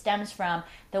that this stems from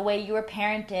the way you were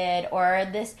parented, or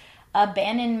this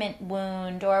abandonment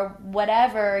wound, or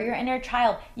whatever, your inner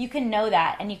child. You can know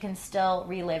that, and you can still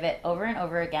relive it over and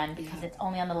over again, because it's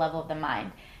only on the level of the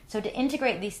mind. So to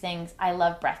integrate these things, I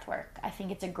love breath work. I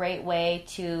think it's a great way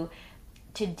to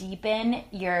deepen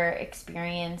your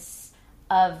experience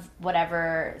of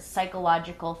whatever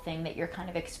psychological thing that you're kind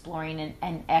of exploring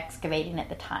and excavating at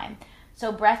the time.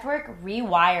 So breath work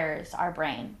rewires our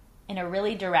brain in a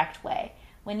really direct way.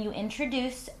 When you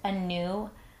introduce a new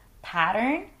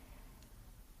pattern,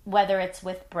 whether it's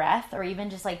with breath or even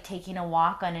just like taking a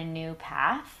walk on a new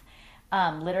path,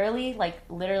 literally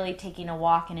taking a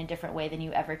walk in a different way than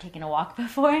you ever taken a walk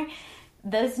before,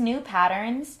 those new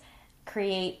patterns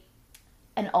create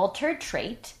an altered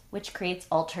trait, which creates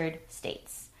altered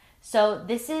states. So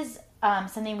this is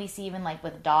something we see even like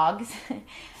with dogs.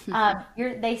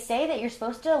 They say that you're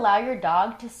supposed to allow your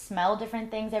dog to smell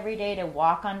different things every day, to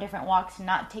walk on different walks,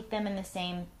 not take them in the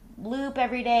same loop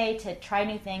every day, to try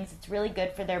new things. It's really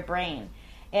good for their brain.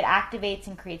 It activates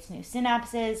and creates new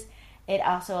synapses. It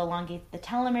also elongates the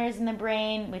telomeres in the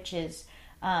brain, which is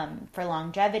for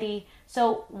longevity.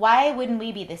 So why wouldn't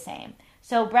we be the same?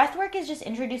 So breath work is just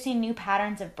introducing new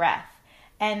patterns of breath.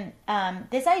 And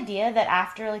this idea that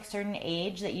after like certain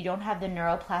age that you don't have the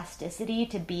neuroplasticity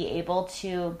to be able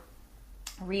to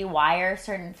rewire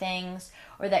certain things,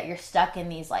 or that you're stuck in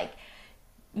these like,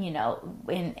 in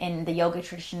the yoga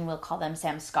tradition, we'll call them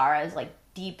samskaras, like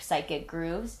deep psychic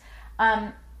grooves.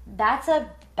 That's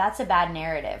a bad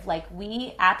narrative. Like,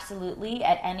 we absolutely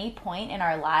at any point in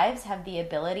our lives have the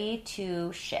ability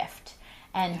to shift,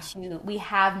 and we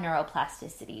have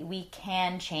neuroplasticity. We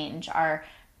can change our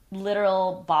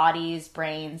literal bodies,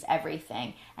 brains,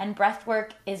 everything. And breath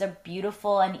work is a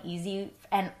beautiful and easy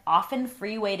and often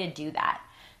free way to do that.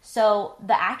 So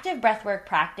the active breath work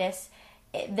practice,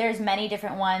 there's many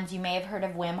different ones. You may have heard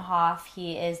of Wim Hof.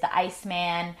 He is the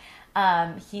Iceman.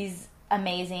 He's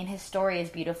amazing. His story is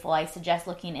beautiful. I suggest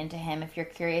looking into him if you're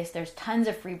curious. There's tons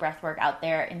of free breath work out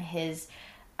there in his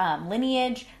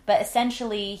lineage. But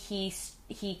essentially,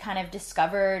 he kind of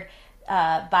discovered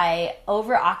by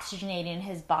over-oxygenating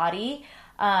his body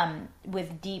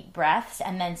with deep breaths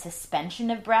and then suspension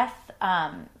of breath,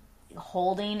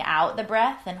 holding out the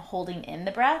breath and holding in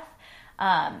the breath,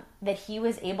 that he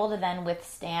was able to then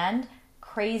withstand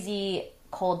crazy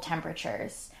cold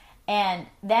temperatures. And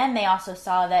then they also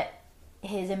saw that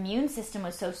his immune system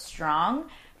was so strong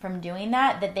from doing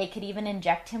that they could even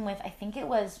inject him with, I think it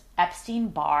was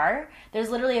Epstein-Barr.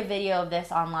 There's literally a video of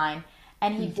this online,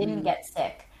 and he didn't get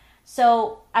sick.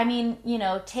 So, I mean,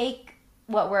 take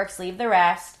what works, leave the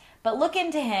rest, but look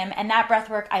into him. And that breath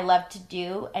work I love to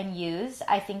do and use.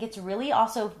 I think it's really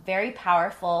also very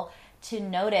powerful to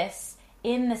notice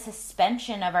in the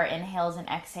suspension of our inhales and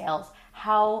exhales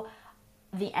how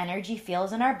the energy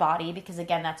feels in our body, because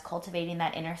again, that's cultivating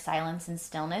that inner silence and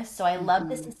stillness. So I love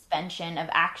the suspension of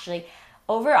actually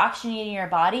over-oxygenating your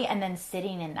body and then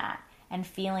sitting in that and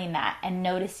feeling that and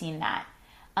noticing that.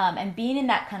 And being in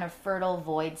that kind of fertile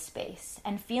void space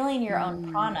and feeling your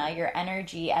own prana, your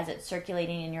energy as it's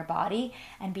circulating in your body,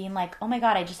 and being like, oh my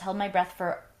God, I just held my breath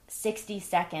for 60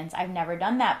 seconds. I've never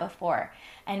done that before.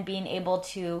 And being able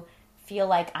to feel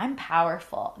like I'm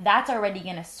powerful. That's already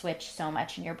going to switch so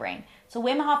much in your brain. So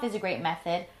Wim Hof is a great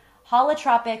method.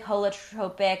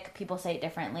 Holotropic, people say it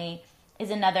differently,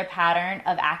 is another pattern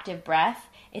of active breath.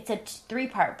 It's a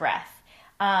 3-part breath.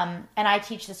 And I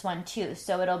teach this one too.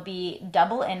 So it'll be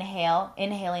double inhale,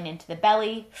 inhaling into the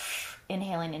belly,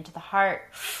 inhaling into the heart,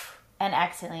 and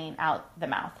exhaling out the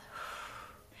mouth.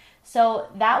 So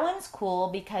that one's cool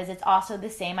because it's also the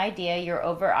same idea. You're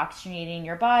over-oxygenating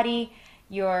your body.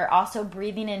 You're also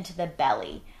breathing into the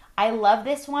belly. I love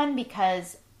this one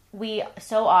because we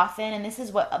so often, and this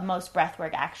is what most breath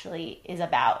work actually is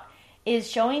about, is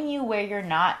showing you where you're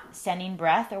not sending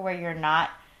breath or where you're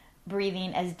not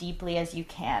breathing as deeply as you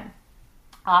can.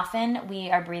 Often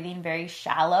we are breathing very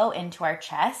shallow into our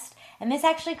chest, and this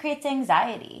actually creates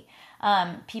anxiety.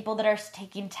 People that are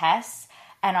taking tests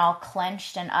and all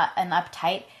clenched and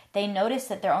uptight, they notice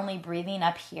that they're only breathing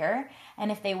up here,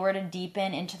 and if they were to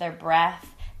deepen into their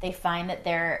breath, they find that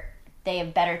they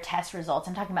have better test results.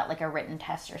 I'm talking about like a written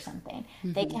test or something.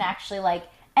 They can actually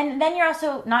and then you're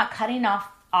also not cutting off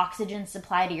oxygen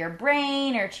supply to your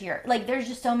brain or to your, like, there's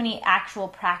just so many actual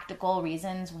practical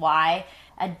reasons why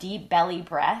a deep belly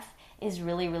breath is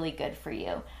really, really good for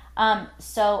you.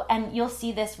 And you'll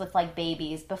see this with like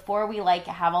babies before we like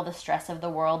have all the stress of the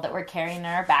world that we're carrying in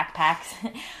our backpacks.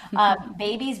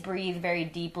 Babies breathe very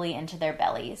deeply into their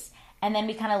bellies. And then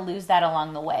we kind of lose that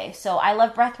along the way. So I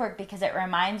love breath work because it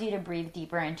reminds you to breathe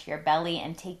deeper into your belly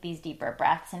and take these deeper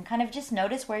breaths and kind of just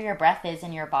notice where your breath is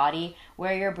in your body,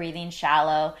 where you're breathing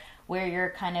shallow, where you're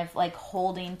kind of like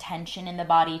holding tension in the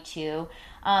body too.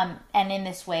 And in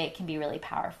this way, it can be really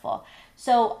powerful.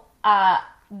 So,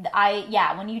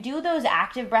 when you do those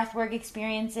active breathwork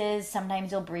experiences,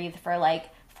 sometimes you'll breathe for like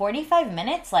 45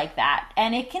 minutes like that.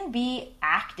 And it can be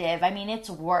active. I mean, it's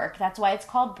work. That's why it's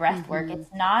called breath work.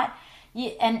 It's not,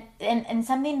 and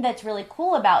something that's really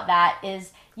cool about that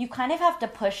is you kind of have to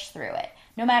push through it.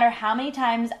 No matter how many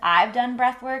times I've done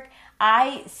breath work,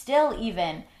 I still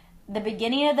even, the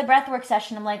beginning of the breathwork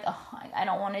session, I'm like, oh, I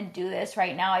don't want to do this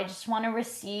right now. I just want to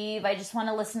receive. I just want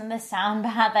to listen to the sound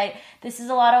bath. This is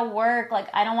a lot of work. Like,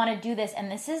 I don't want to do this. And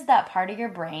this is that part of your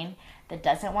brain that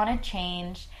doesn't want to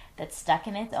change, that's stuck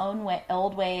in its own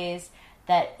old ways,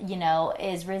 that,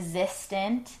 is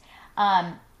resistant.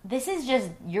 This is just,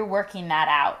 you're working that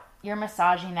out. You're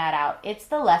massaging that out. It's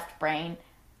the left brain.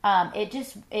 It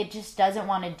just doesn't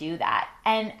want to do that.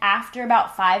 And after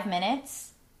about 5 minutes,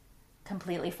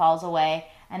 completely falls away,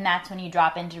 and that's when you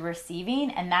drop into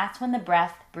receiving, and that's when the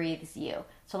breath breathes you.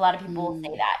 So a lot of people will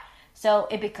say that. So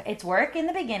it's work in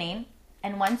the beginning,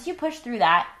 and once you push through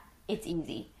that, it's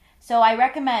easy. So I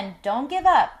recommend, don't give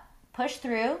up. Push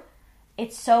through.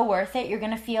 It's so worth it. You're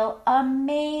going to feel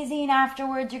amazing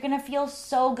afterwards. You're going to feel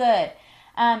so good.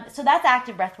 So that's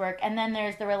active breath work. And then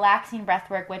there's the relaxing breath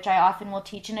work, which I often will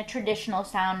teach in a traditional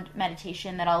sound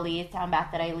meditation that I'll lead, sound bath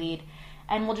that I lead.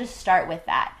 And we'll just start with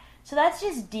that. So that's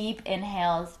just deep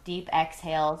inhales, deep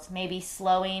exhales, maybe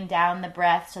slowing down the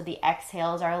breath so the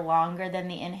exhales are longer than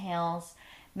the inhales,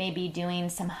 maybe doing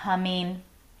some humming,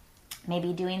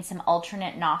 maybe doing some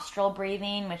alternate nostril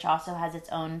breathing, which also has its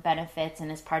own benefits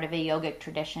and is part of a yogic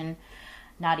tradition.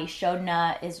 Nadi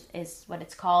Shodhana is what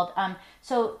it's called.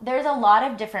 So there's a lot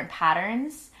of different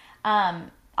patterns.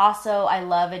 Also, I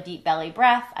love a deep belly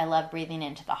breath. I love breathing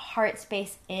into the heart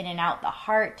space, in and out the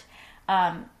heart.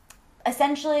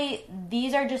 Essentially,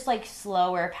 these are just like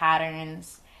slower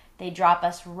patterns. They drop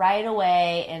us right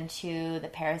away into the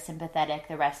parasympathetic,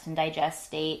 the rest and digest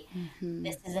state.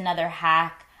 This is another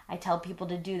hack. I tell people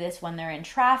to do this when they're in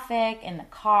traffic, in the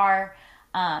car.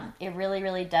 It really,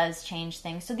 really does change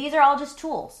things. So these are all just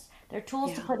tools. They're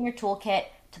tools to put in your toolkit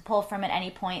to pull from at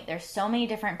any point. There's so many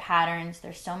different patterns.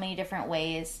 There's so many different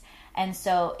ways. And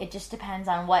so it just depends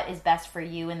on what is best for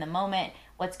you in the moment,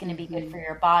 what's going to be good for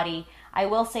your body. I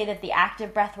will say that the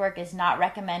active breath work is not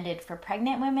recommended for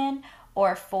pregnant women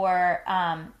or for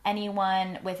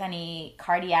anyone with any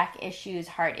cardiac issues,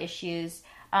 heart issues.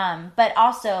 But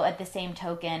also at the same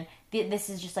token, this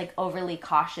is just like overly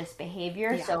cautious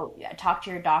behavior. Yeah. So talk to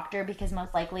your doctor, because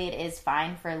most likely it is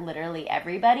fine for literally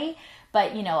everybody.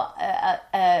 But,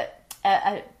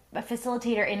 a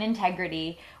facilitator in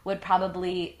integrity would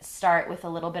probably start with a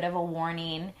little bit of a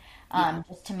warning,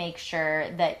 just to make sure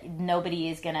that nobody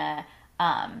is going to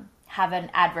have an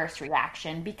adverse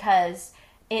reaction, because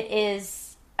it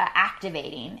is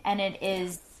activating and it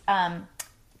is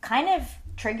kind of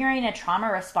triggering a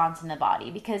trauma response in the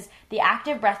body, because the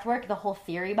active breath work, the whole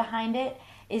theory behind it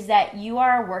is that you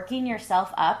are working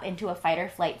yourself up into a fight or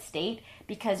flight state,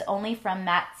 because only from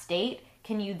that state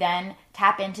can you then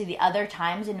tap into the other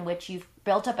times in which you've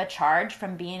built up a charge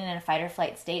from being in a fight or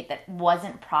flight state that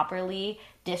wasn't properly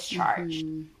discharged.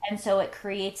 And so it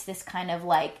creates this kind of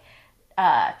like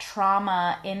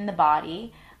trauma in the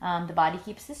body. The body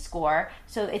keeps the score.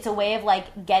 So it's a way of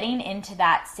like getting into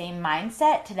that same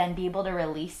mindset to then be able to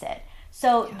release it.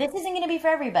 So this isn't going to be for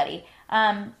everybody.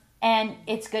 And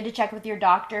it's good to check with your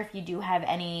doctor if you do have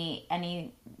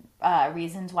any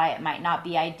reasons why it might not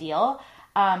be ideal.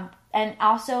 And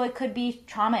also it could be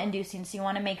trauma inducing. So you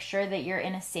want to make sure that you're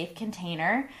in a safe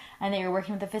container and that you're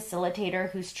working with a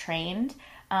facilitator who's trained,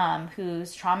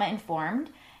 who's trauma informed,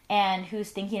 and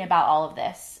who's thinking about all of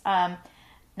this.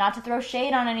 Not to throw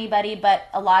shade on anybody, but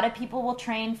a lot of people will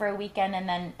train for a weekend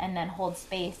and then hold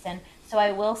space. And so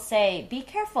I will say, be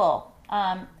careful,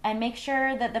 and make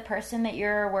sure that the person that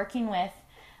you're working with,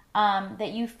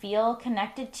 that you feel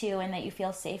connected to and that you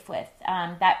feel safe with.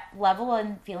 That level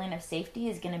and feeling of safety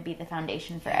is going to be the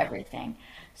foundation for everything.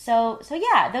 So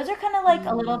yeah, those are kind of like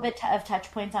a little bit of touch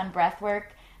points on breath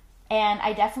work. And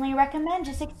I definitely recommend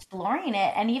just exploring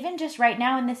it. And even just right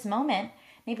now in this moment,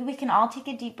 maybe we can all take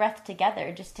a deep breath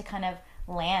together just to kind of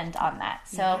land on that.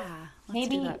 So Yeah, let's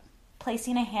do maybe that.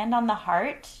 placing a hand on the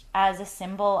heart as a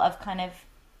symbol of kind of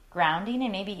grounding,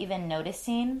 and maybe even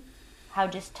noticing how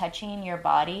just touching your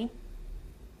body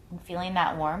and feeling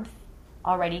that warmth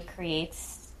already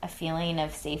creates a feeling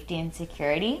of safety and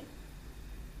security.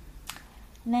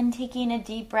 And then taking a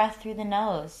deep breath through the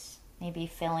nose, maybe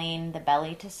filling the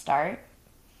belly to start,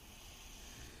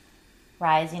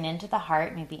 rising into the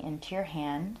heart, maybe into your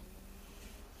hand,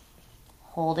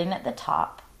 holding at the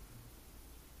top,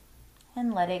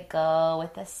 and let it go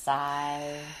with a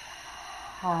sigh.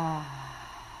 And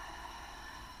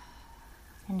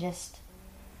just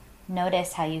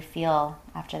notice how you feel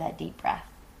after that deep breath.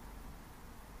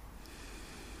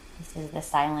 This is the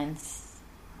silence,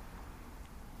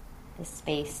 the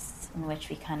space in which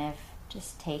we kind of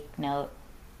just take note.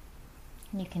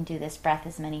 And you can do this breath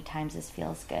as many times as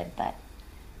feels good, but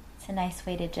it's a nice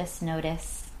way to just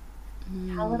notice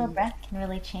how a little breath can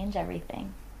really change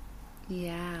everything.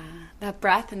 Yeah, that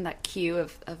breath and that cue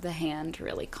of the hand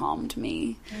really calmed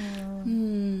me.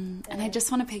 And I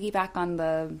just want to piggyback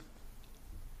on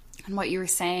what you were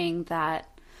saying, that,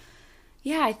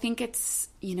 yeah, I think it's,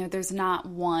 there's not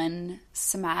one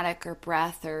somatic or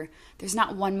breath, or there's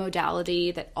not one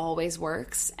modality that always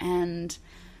works. And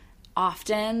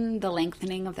often the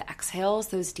lengthening of the exhales,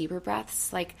 those deeper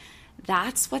breaths, like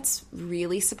that's what's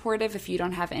really supportive if you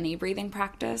don't have any breathing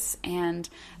practice. And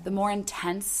the more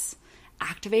intense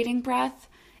activating breath,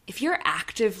 if you're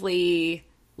actively,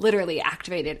 literally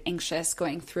activated, anxious,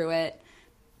 going through it,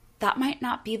 that might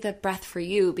not be the breath for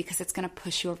you, because it's going to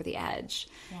push you over the edge.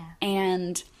 Yeah.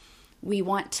 And we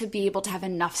want to be able to have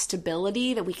enough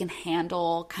stability that we can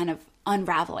handle kind of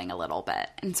unraveling a little bit.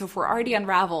 And so if we're already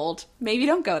unraveled, maybe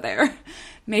don't go there.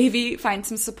 Maybe find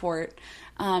some support.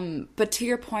 But to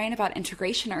your point about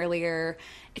integration earlier,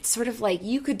 it's sort of like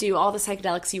you could do all the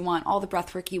psychedelics you want, all the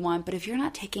breath work you want, but if you're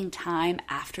not taking time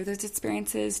after those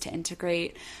experiences to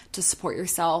integrate, to support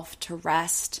yourself, to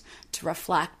rest, to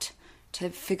reflect, to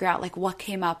figure out like what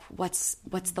came up, what's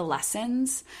the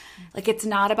lessons. Like, it's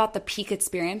not about the peak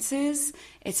experiences,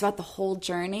 it's about the whole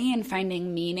journey and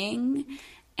finding meaning.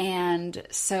 And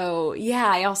so, yeah,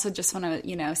 I also just want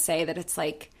to, say that it's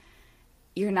like,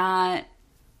 you're not,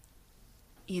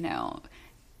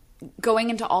 going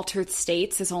into altered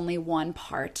states is only one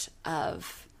part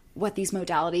of what these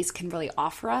modalities can really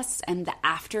offer us. And the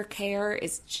aftercare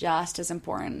is just as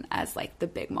important as like the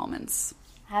big moments.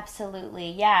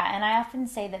 Absolutely. Yeah. And I often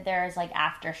say that there's like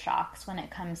aftershocks when it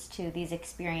comes to these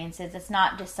experiences. It's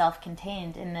not just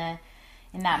self-contained in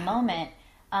that moment.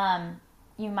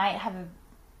 You might have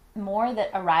more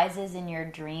that arises in your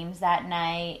dreams that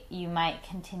night. You might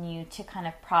continue to kind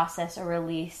of process or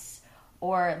release,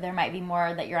 or there might be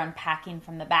more that you're unpacking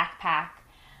from the backpack.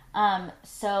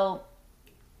 So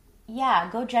yeah,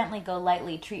 go gently, go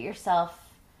lightly, treat yourself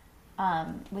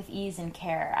with ease and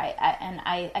care.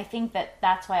 I think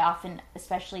that's why often,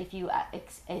 especially if you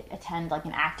attend like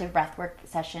an active breathwork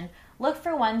session, look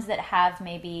for ones that have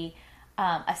maybe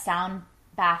a sound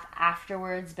bath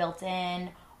afterwards built in,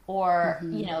 or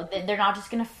they're not just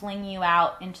going to fling you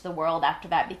out into the world after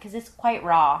that, because it's quite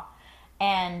raw,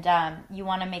 and you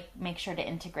want to make sure to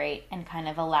integrate and kind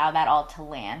of allow that all to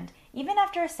land. Even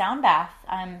after a sound bath,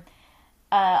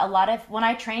 a lot of, when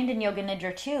I trained in Yoga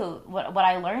Nidra too, what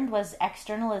I learned was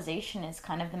externalization is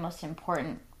kind of the most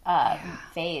important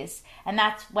phase. And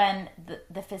that's when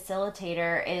the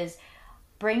facilitator is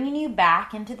bringing you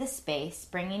back into the space,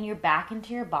 bringing you back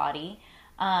into your body,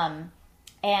 and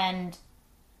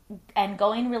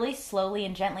going really slowly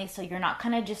and gently, so you're not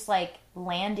kind of just like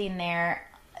landing there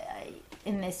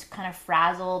in this kind of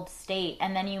frazzled state,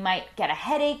 and then you might get a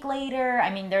headache later.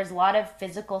 I mean, there's a lot of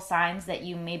physical signs that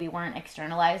you maybe weren't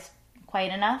externalized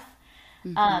quite enough.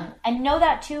 And know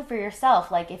that too for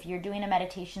yourself. Like, if you're doing a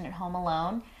meditation at home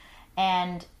alone,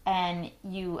 and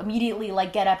you immediately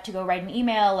like get up to go write an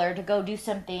email or to go do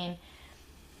something,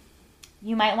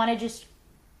 you might want to just,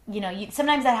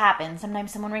 sometimes that happens.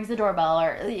 Sometimes someone rings the doorbell,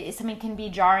 or something can be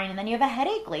jarring, and then you have a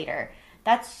headache later.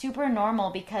 That's super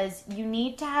normal, because you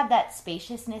need to have that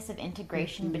spaciousness of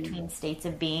integration between states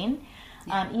of being.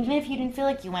 Even if you didn't feel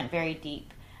like you went very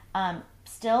deep,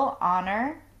 still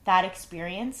honor that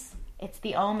experience. It's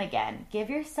the Om again.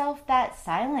 Give yourself that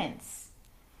silence.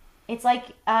 It's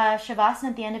like Shavasana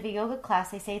at the end of a yoga class.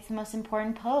 They say it's the most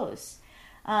important pose.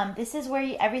 This is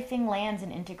where everything lands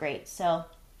and integrates. So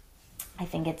I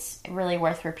think it's really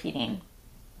worth repeating.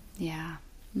 Yeah.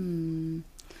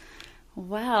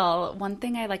 Well, one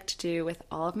thing I like to do with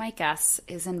all of my guests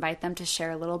is invite them to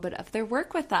share a little bit of their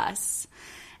work with us.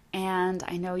 And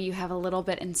I know you have a little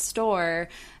bit in store,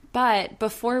 But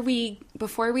before we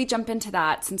jump into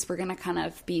that, since we're going to kind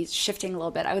of be shifting a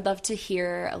little bit, I would love to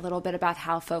hear a little bit about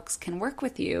how folks can work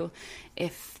with you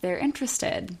if they're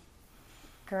interested.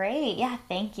 Great. Yeah,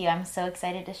 thank you. I'm so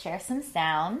excited to share some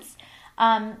sounds.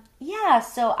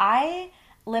 So I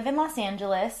live in Los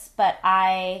Angeles, but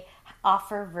I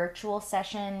offer virtual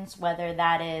sessions, whether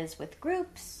that is with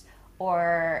groups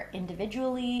or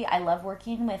individually. I love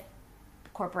working with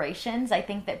corporations. I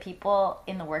think that people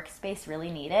in the workspace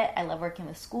really need it. I love working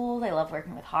with schools. I love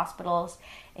working with hospitals.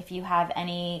 If you have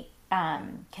any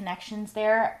connections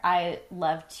there, I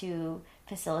love to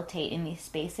facilitate in these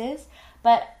spaces.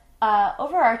 But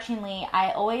overarchingly,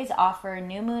 I always offer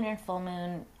new moon and full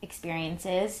moon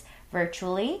experiences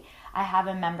virtually. I have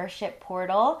a membership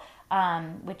portal,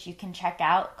 which you can check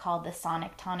out, called the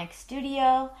Sonic Tonic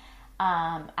Studio.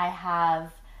 I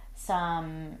have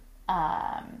some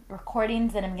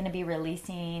recordings that I'm going to be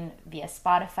releasing via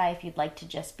Spotify if you'd like to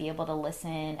just be able to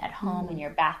listen at home in your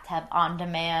bathtub on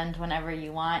demand whenever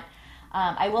you want.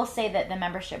 I will say that the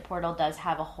membership portal does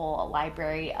have a whole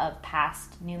library of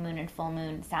past new moon and full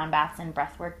moon sound baths and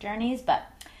breathwork journeys, but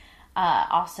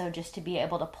also just to be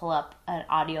able to pull up an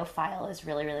audio file is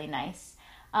really, really nice.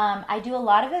 I do a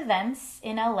lot of events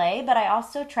in LA, but I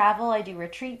also travel. I do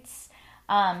retreats.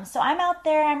 So I'm out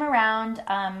there, I'm around.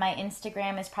 My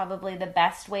Instagram is probably the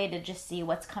best way to just see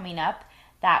what's coming up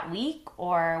that week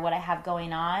or what I have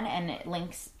going on. And it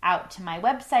links out to my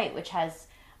website, which has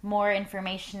more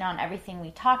information on everything we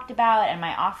talked about and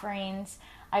my offerings.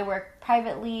 I work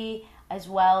privately as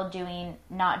well, doing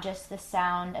not just the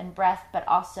sound and breath, but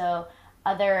also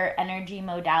other energy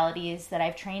modalities that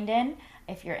I've trained in,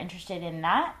 if you're interested in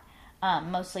that.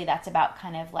 Mostly that's about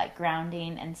kind of like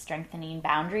grounding and strengthening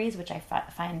boundaries, which I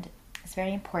find is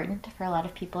very important for a lot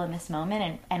of people in this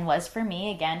moment and was for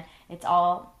me. Again, it's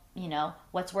all,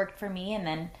 what's worked for me and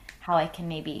then how I can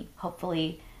maybe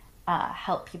hopefully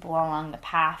help people along the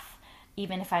path,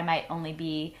 even if I might only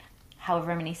be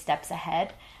however many steps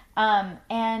ahead.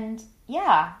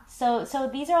 So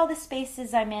these are all the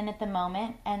spaces I'm in at the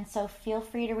moment. And so feel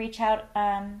free to reach out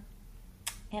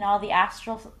in all the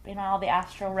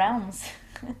astral realms.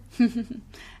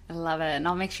 I love it. And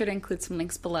I'll make sure to include some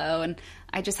links below. And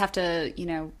I just have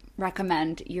to,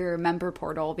 recommend your member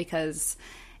portal because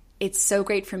it's so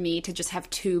great for me to just have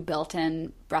 2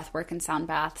 built-in breathwork and sound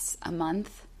baths a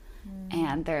month.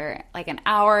 And they're like an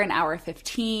hour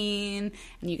 15,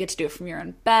 and you get to do it from your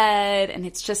own bed. And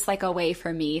it's just like a way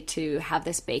for me to have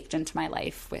this baked into my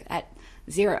life at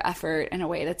 0 effort in a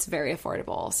way that's very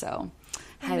affordable. So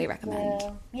highly recommend.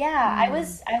 Yeah, I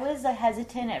was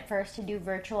hesitant at first to do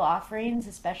virtual offerings,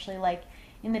 especially like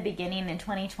in the beginning in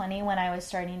 2020 when I was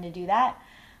starting to do that.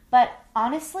 But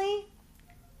honestly,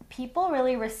 people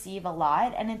really receive a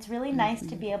lot, and it's really nice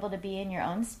to be able to be in your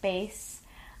own space.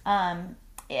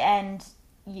 And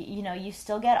you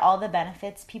still get all the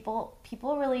benefits. People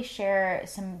really share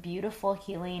some beautiful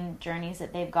healing journeys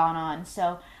that they've gone on.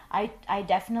 So I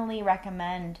definitely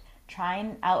recommend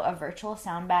trying out a virtual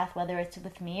sound bath, whether it's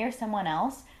with me or someone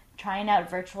else, trying out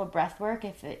virtual breath work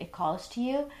if it calls to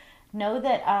you. Know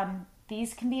that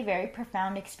these can be very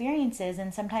profound experiences,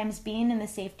 and sometimes being in the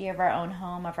safety of our own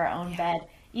home, of our own bed,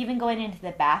 even going into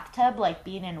the bathtub, like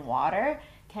being in water,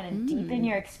 can deepen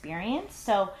your experience.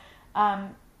 So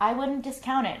I wouldn't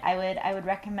discount it. I would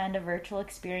recommend a virtual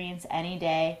experience any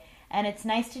day, and it's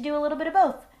nice to do a little bit of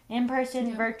both, in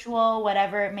person, virtual,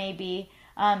 whatever it may be.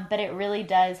 But it really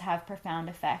does have profound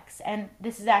effects. And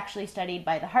this is actually studied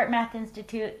by the HeartMath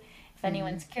Institute. If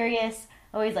anyone's curious,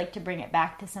 I always like to bring it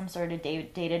back to some sort of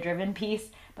data-driven piece.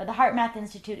 But the HeartMath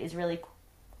Institute is really,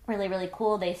 really, really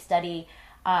cool. They study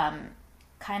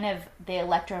kind of the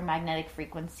electromagnetic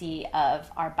frequency of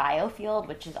our biofield,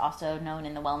 which is also known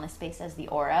in the wellness space as the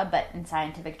aura, but in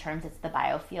scientific terms, it's the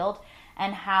biofield,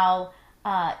 and how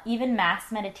even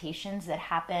mass meditations that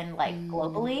happen like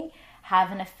globally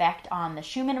have an effect on the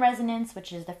Schumann resonance,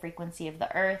 which is the frequency of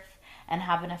the earth, and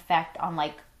have an effect on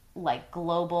like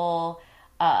global,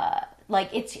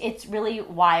 it's really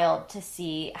wild to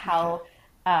see how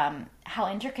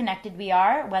interconnected we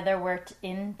are, whether we're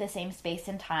in the same space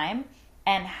and time,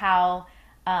 and how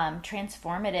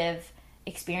transformative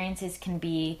experiences can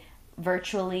be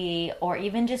virtually, or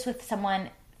even just with someone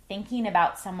thinking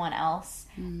about someone else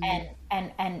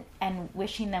and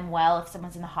wishing them well. If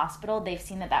someone's in the hospital, they've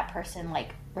seen that person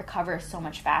like recovers so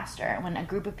much faster when a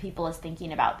group of people is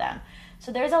thinking about them.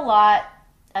 So there's a lot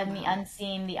in the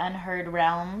unseen, the unheard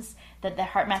realms that the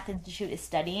HeartMath Institute is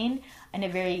studying in a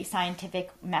very scientific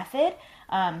method.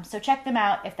 So check them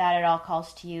out if that at all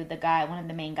calls to you. One of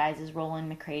the main guys is Roland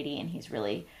McCready, and he's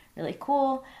really really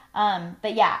cool.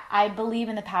 But yeah, I believe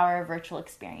in the power of virtual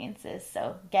experiences,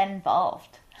 so get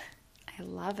involved. I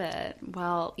love it.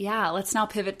 Well, yeah, let's now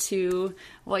pivot to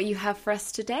what you have for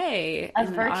us today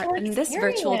in this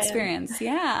virtual experience.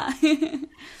 Yeah.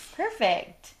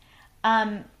 Perfect.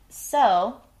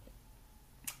 So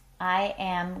I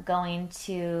am going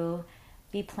to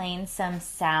be playing some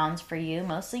sounds for you,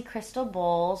 mostly crystal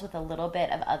bowls with a little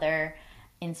bit of other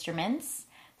instruments.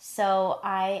 So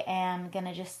I am going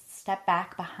to just step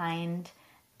back behind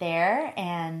there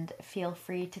and feel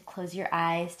free to close your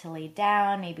eyes to lay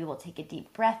down. Maybe we'll take a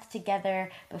deep breath together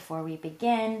before we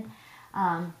begin,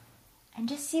 and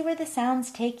just see where the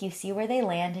sounds take you, see where they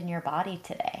land in your body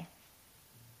today.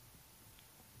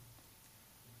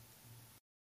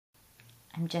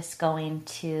 I'm just going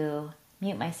to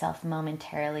mute myself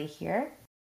momentarily here.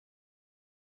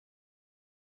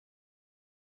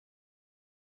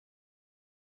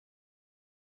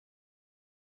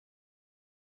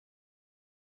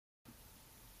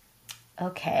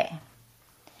 Okay.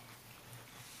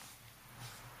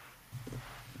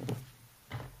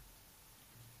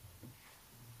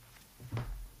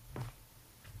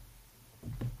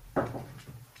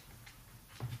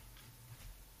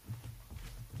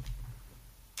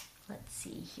 Let's see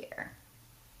here.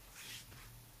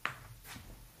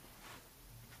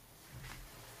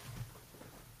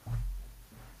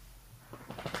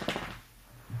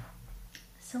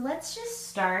 So let's just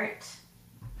start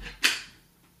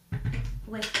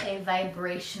with a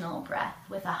vibrational breath,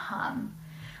 with a hum.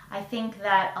 I think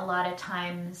that a lot of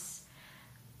times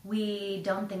we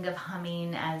don't think of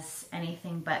humming as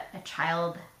anything but a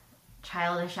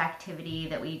childish activity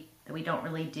that we don't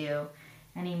really do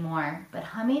anymore. But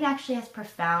humming actually has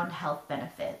profound health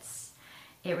benefits.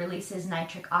 It releases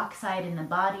nitric oxide in the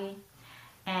body,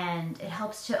 and it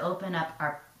helps to open up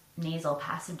our nasal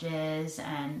passages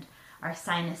and our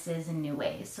sinuses in new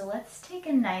ways. So let's take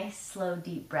a nice, slow,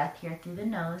 deep breath here through the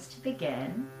nose to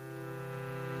begin.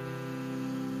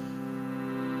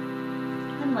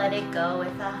 And let it go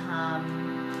with a hum.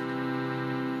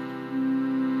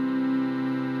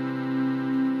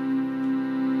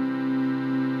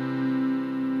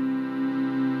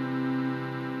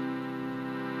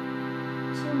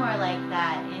 Two more like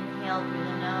that. Inhale through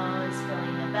the nose,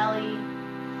 filling the belly,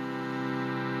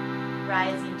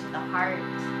 rising to the heart,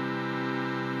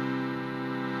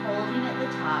 holding at the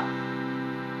top,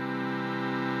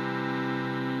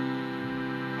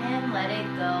 and let it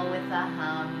go with a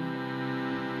hum.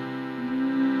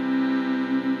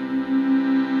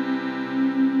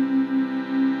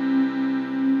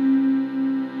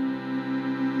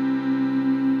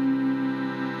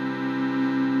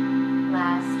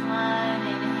 Last one,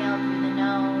 inhale through the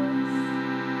nose,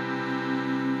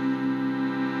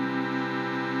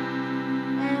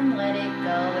 and let it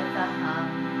go with a hum.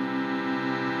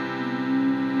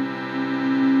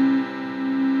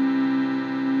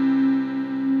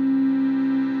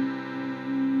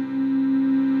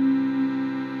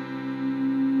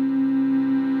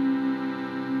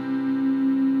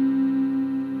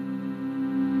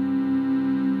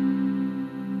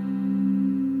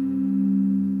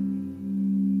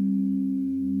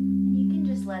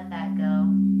 Let that go.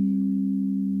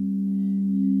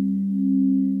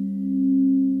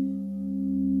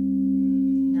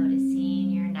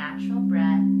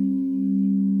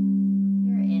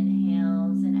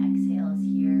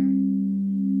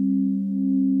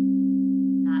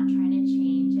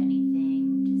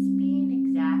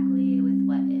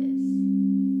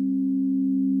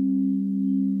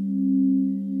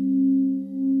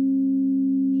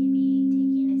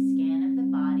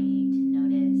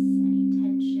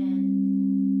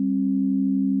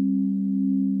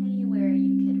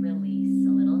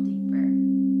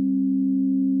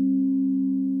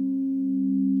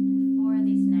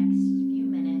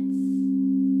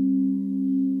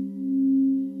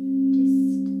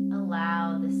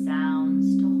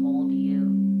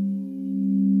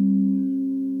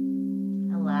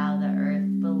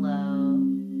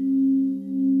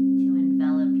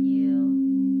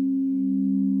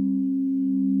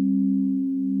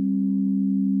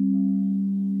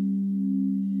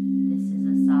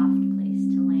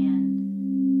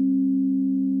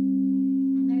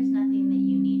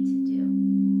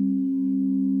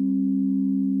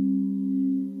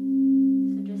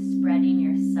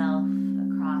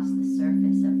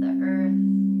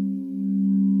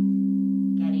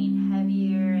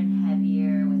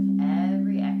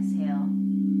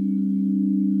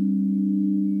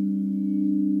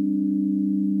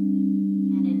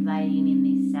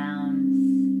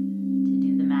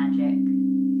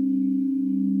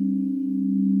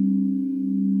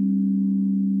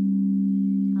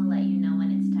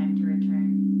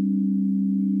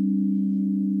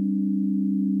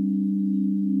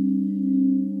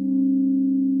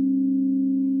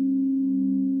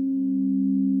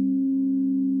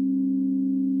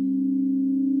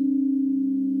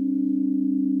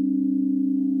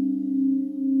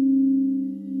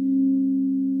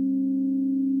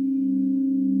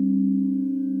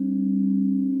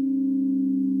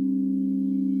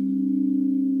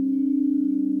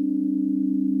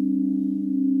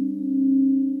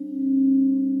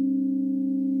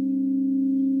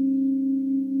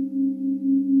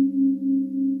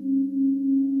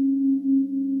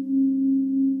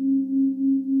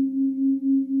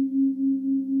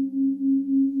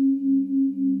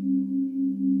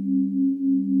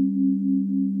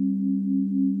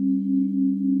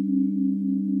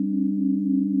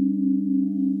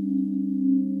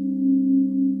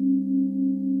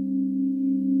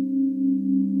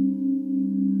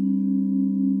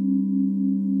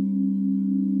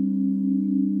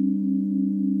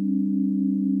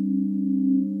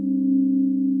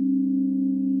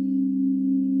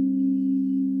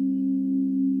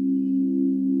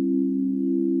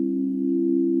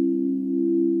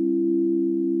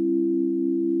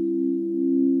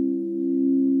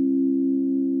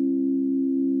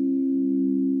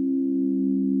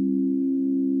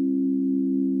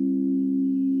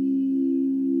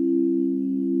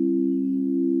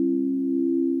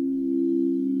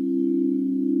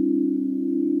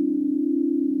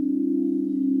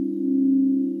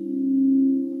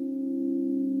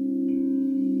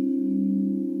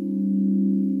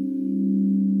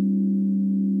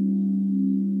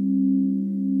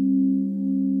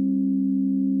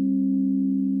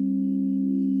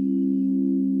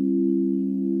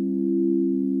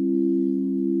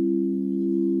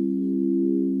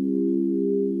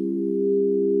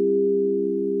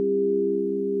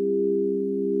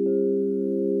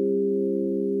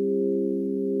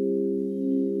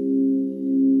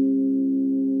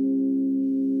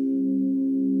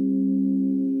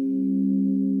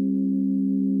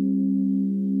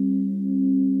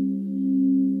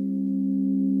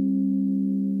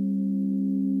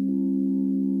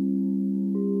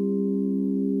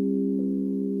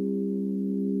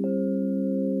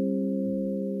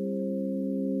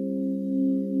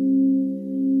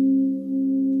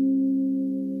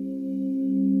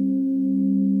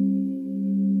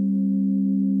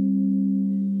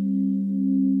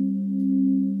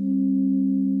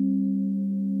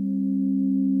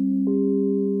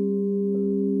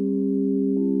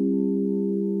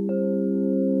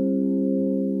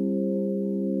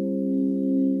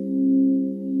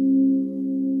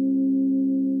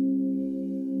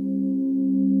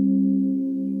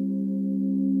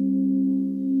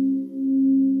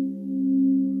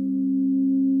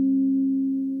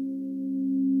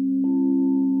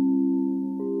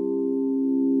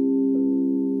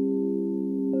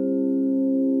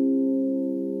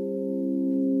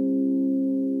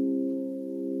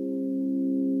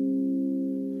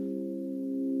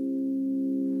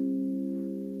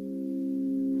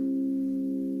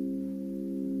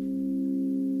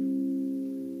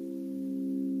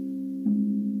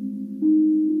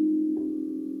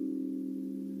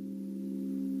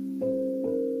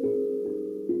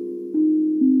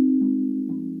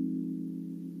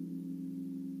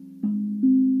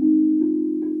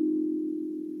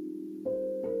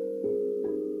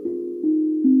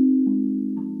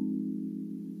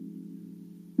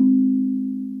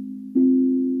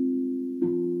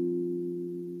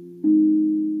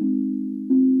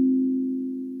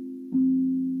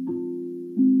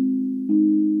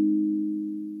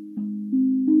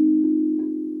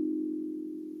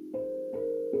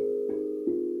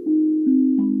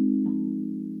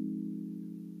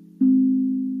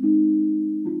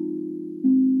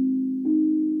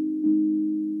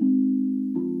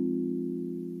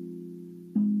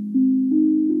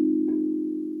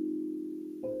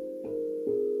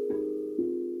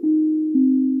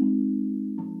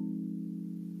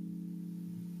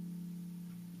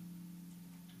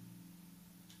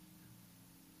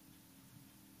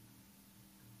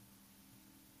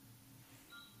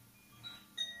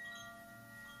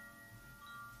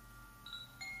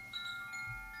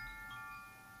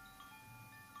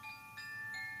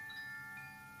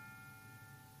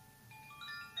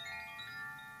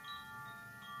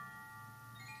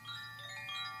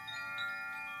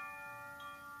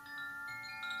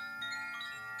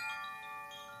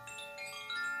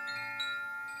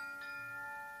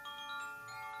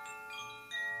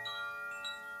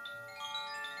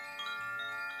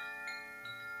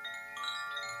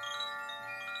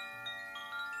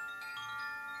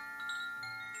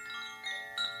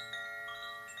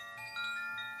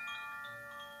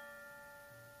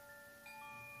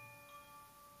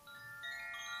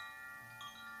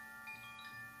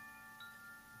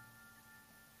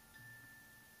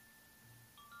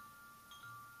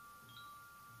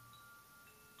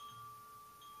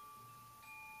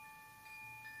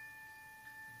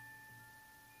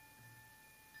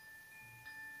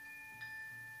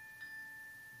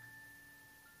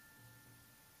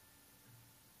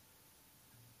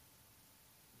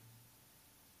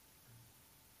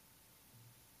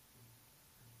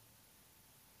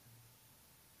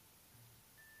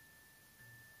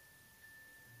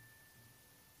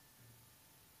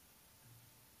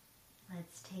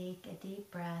 take a deep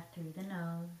breath through the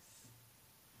nose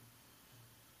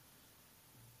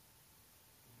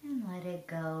and let it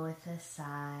go with a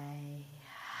sigh.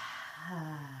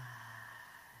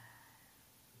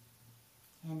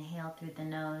 Inhale through the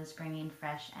nose, bringing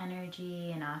fresh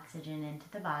energy and oxygen into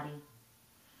the body.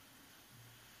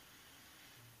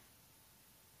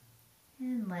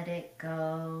 And let it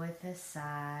go with a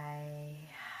sigh.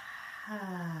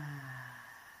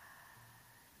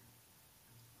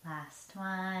 Last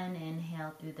one,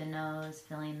 inhale through the nose,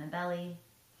 filling the belly,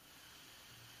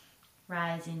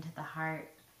 rising to the heart,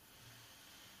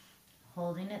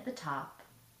 holding at the top,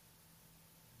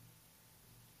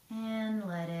 and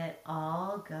let it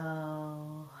all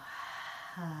go.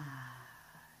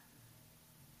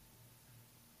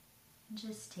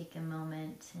 Just take a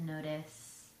moment to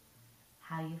notice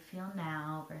how you feel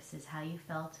now versus how you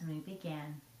felt when we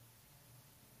began.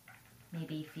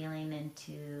 Maybe feeling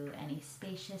into any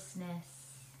spaciousness,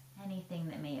 anything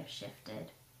that may have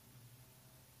shifted.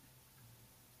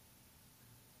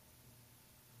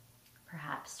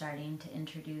 Perhaps starting to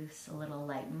introduce a little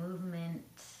light movement,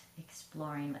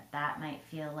 exploring what that might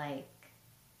feel like,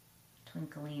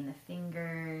 twinkling the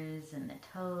fingers and the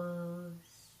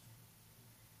toes,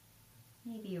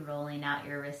 maybe rolling out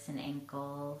your wrists and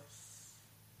ankles,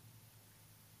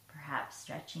 perhaps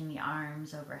stretching the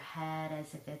arms overhead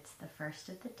as if it's the first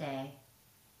of the day.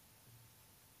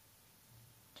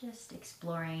 Just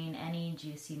exploring any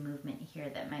juicy movement here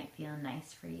that might feel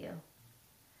nice for you.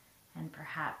 And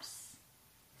perhaps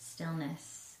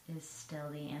stillness is still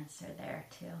the answer there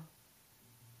too.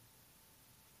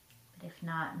 But if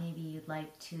not, maybe you'd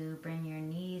like to bring your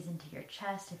knees into your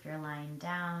chest if you're lying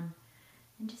down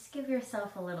and just give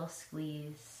yourself a little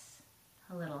squeeze,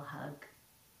 a little hug.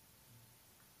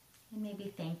 And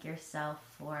maybe thank yourself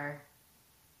for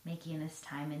making this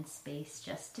time and space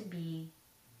just to be,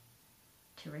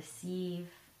 to receive,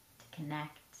 to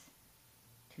connect,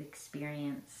 to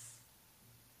experience.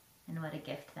 And what a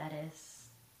gift that is.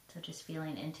 So just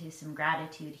feeling into some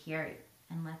gratitude here.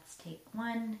 And let's take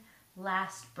one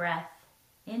last breath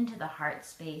into the heart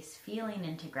space, feeling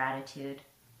into gratitude.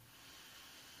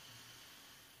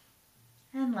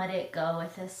 And let it go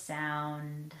with a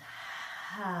sound.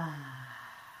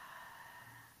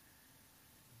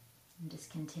 And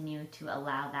just continue to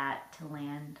allow that to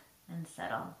land and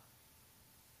settle.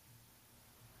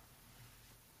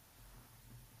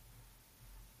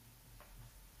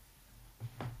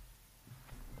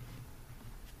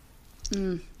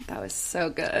 That was so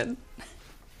good.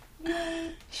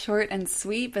 Short and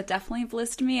sweet, but definitely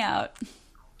blissed me out.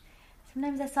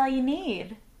 Sometimes that's all you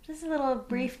need. Just a little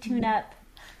brief tune-up.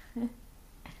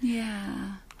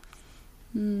 Yeah.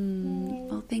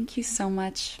 Well, thank you so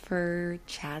much for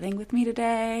chatting with me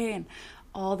today and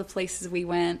all the places we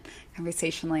went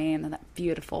conversationally and that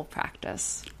beautiful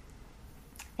practice.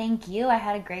 Thank you. I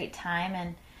had a great time,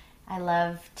 and I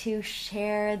love to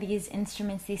share these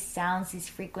instruments, these sounds, these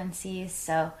frequencies.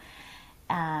 So,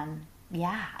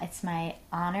 it's my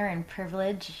honor and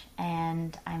privilege,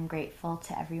 and I'm grateful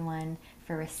to everyone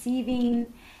for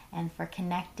receiving and for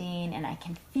connecting, and I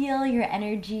can feel your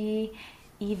energy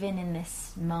even in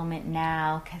this moment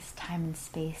now, because time and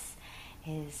space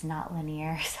is not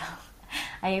linear. So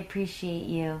I appreciate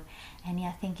you. And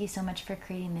thank you so much for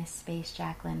creating this space,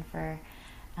 Jacqueline, for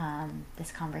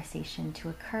this conversation to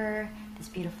occur, this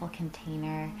beautiful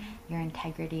container. Your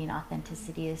integrity and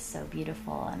authenticity is so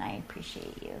beautiful, and I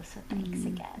appreciate you. So thanks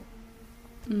again.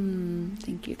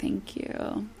 Thank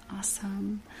you.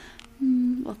 Awesome.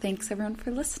 Well, thanks everyone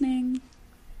for listening.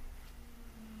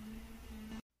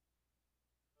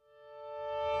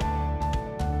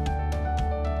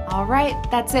 All right,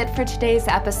 that's it for today's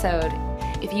episode.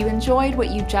 If you enjoyed what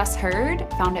you just heard,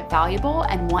 found it valuable,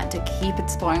 and want to keep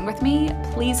exploring with me,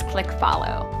 please click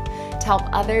follow. To help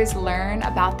others learn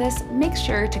about this, make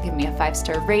sure to give me a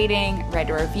 5-star rating, write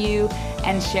a review,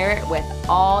 and share it with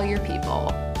all your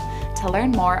people. To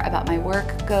learn more about my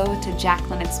work, go to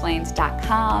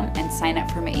jacquelineexplains.com and sign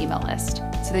up for my email list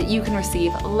so that you can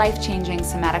receive life-changing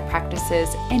somatic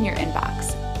practices in your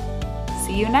inbox.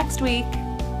 See you next week.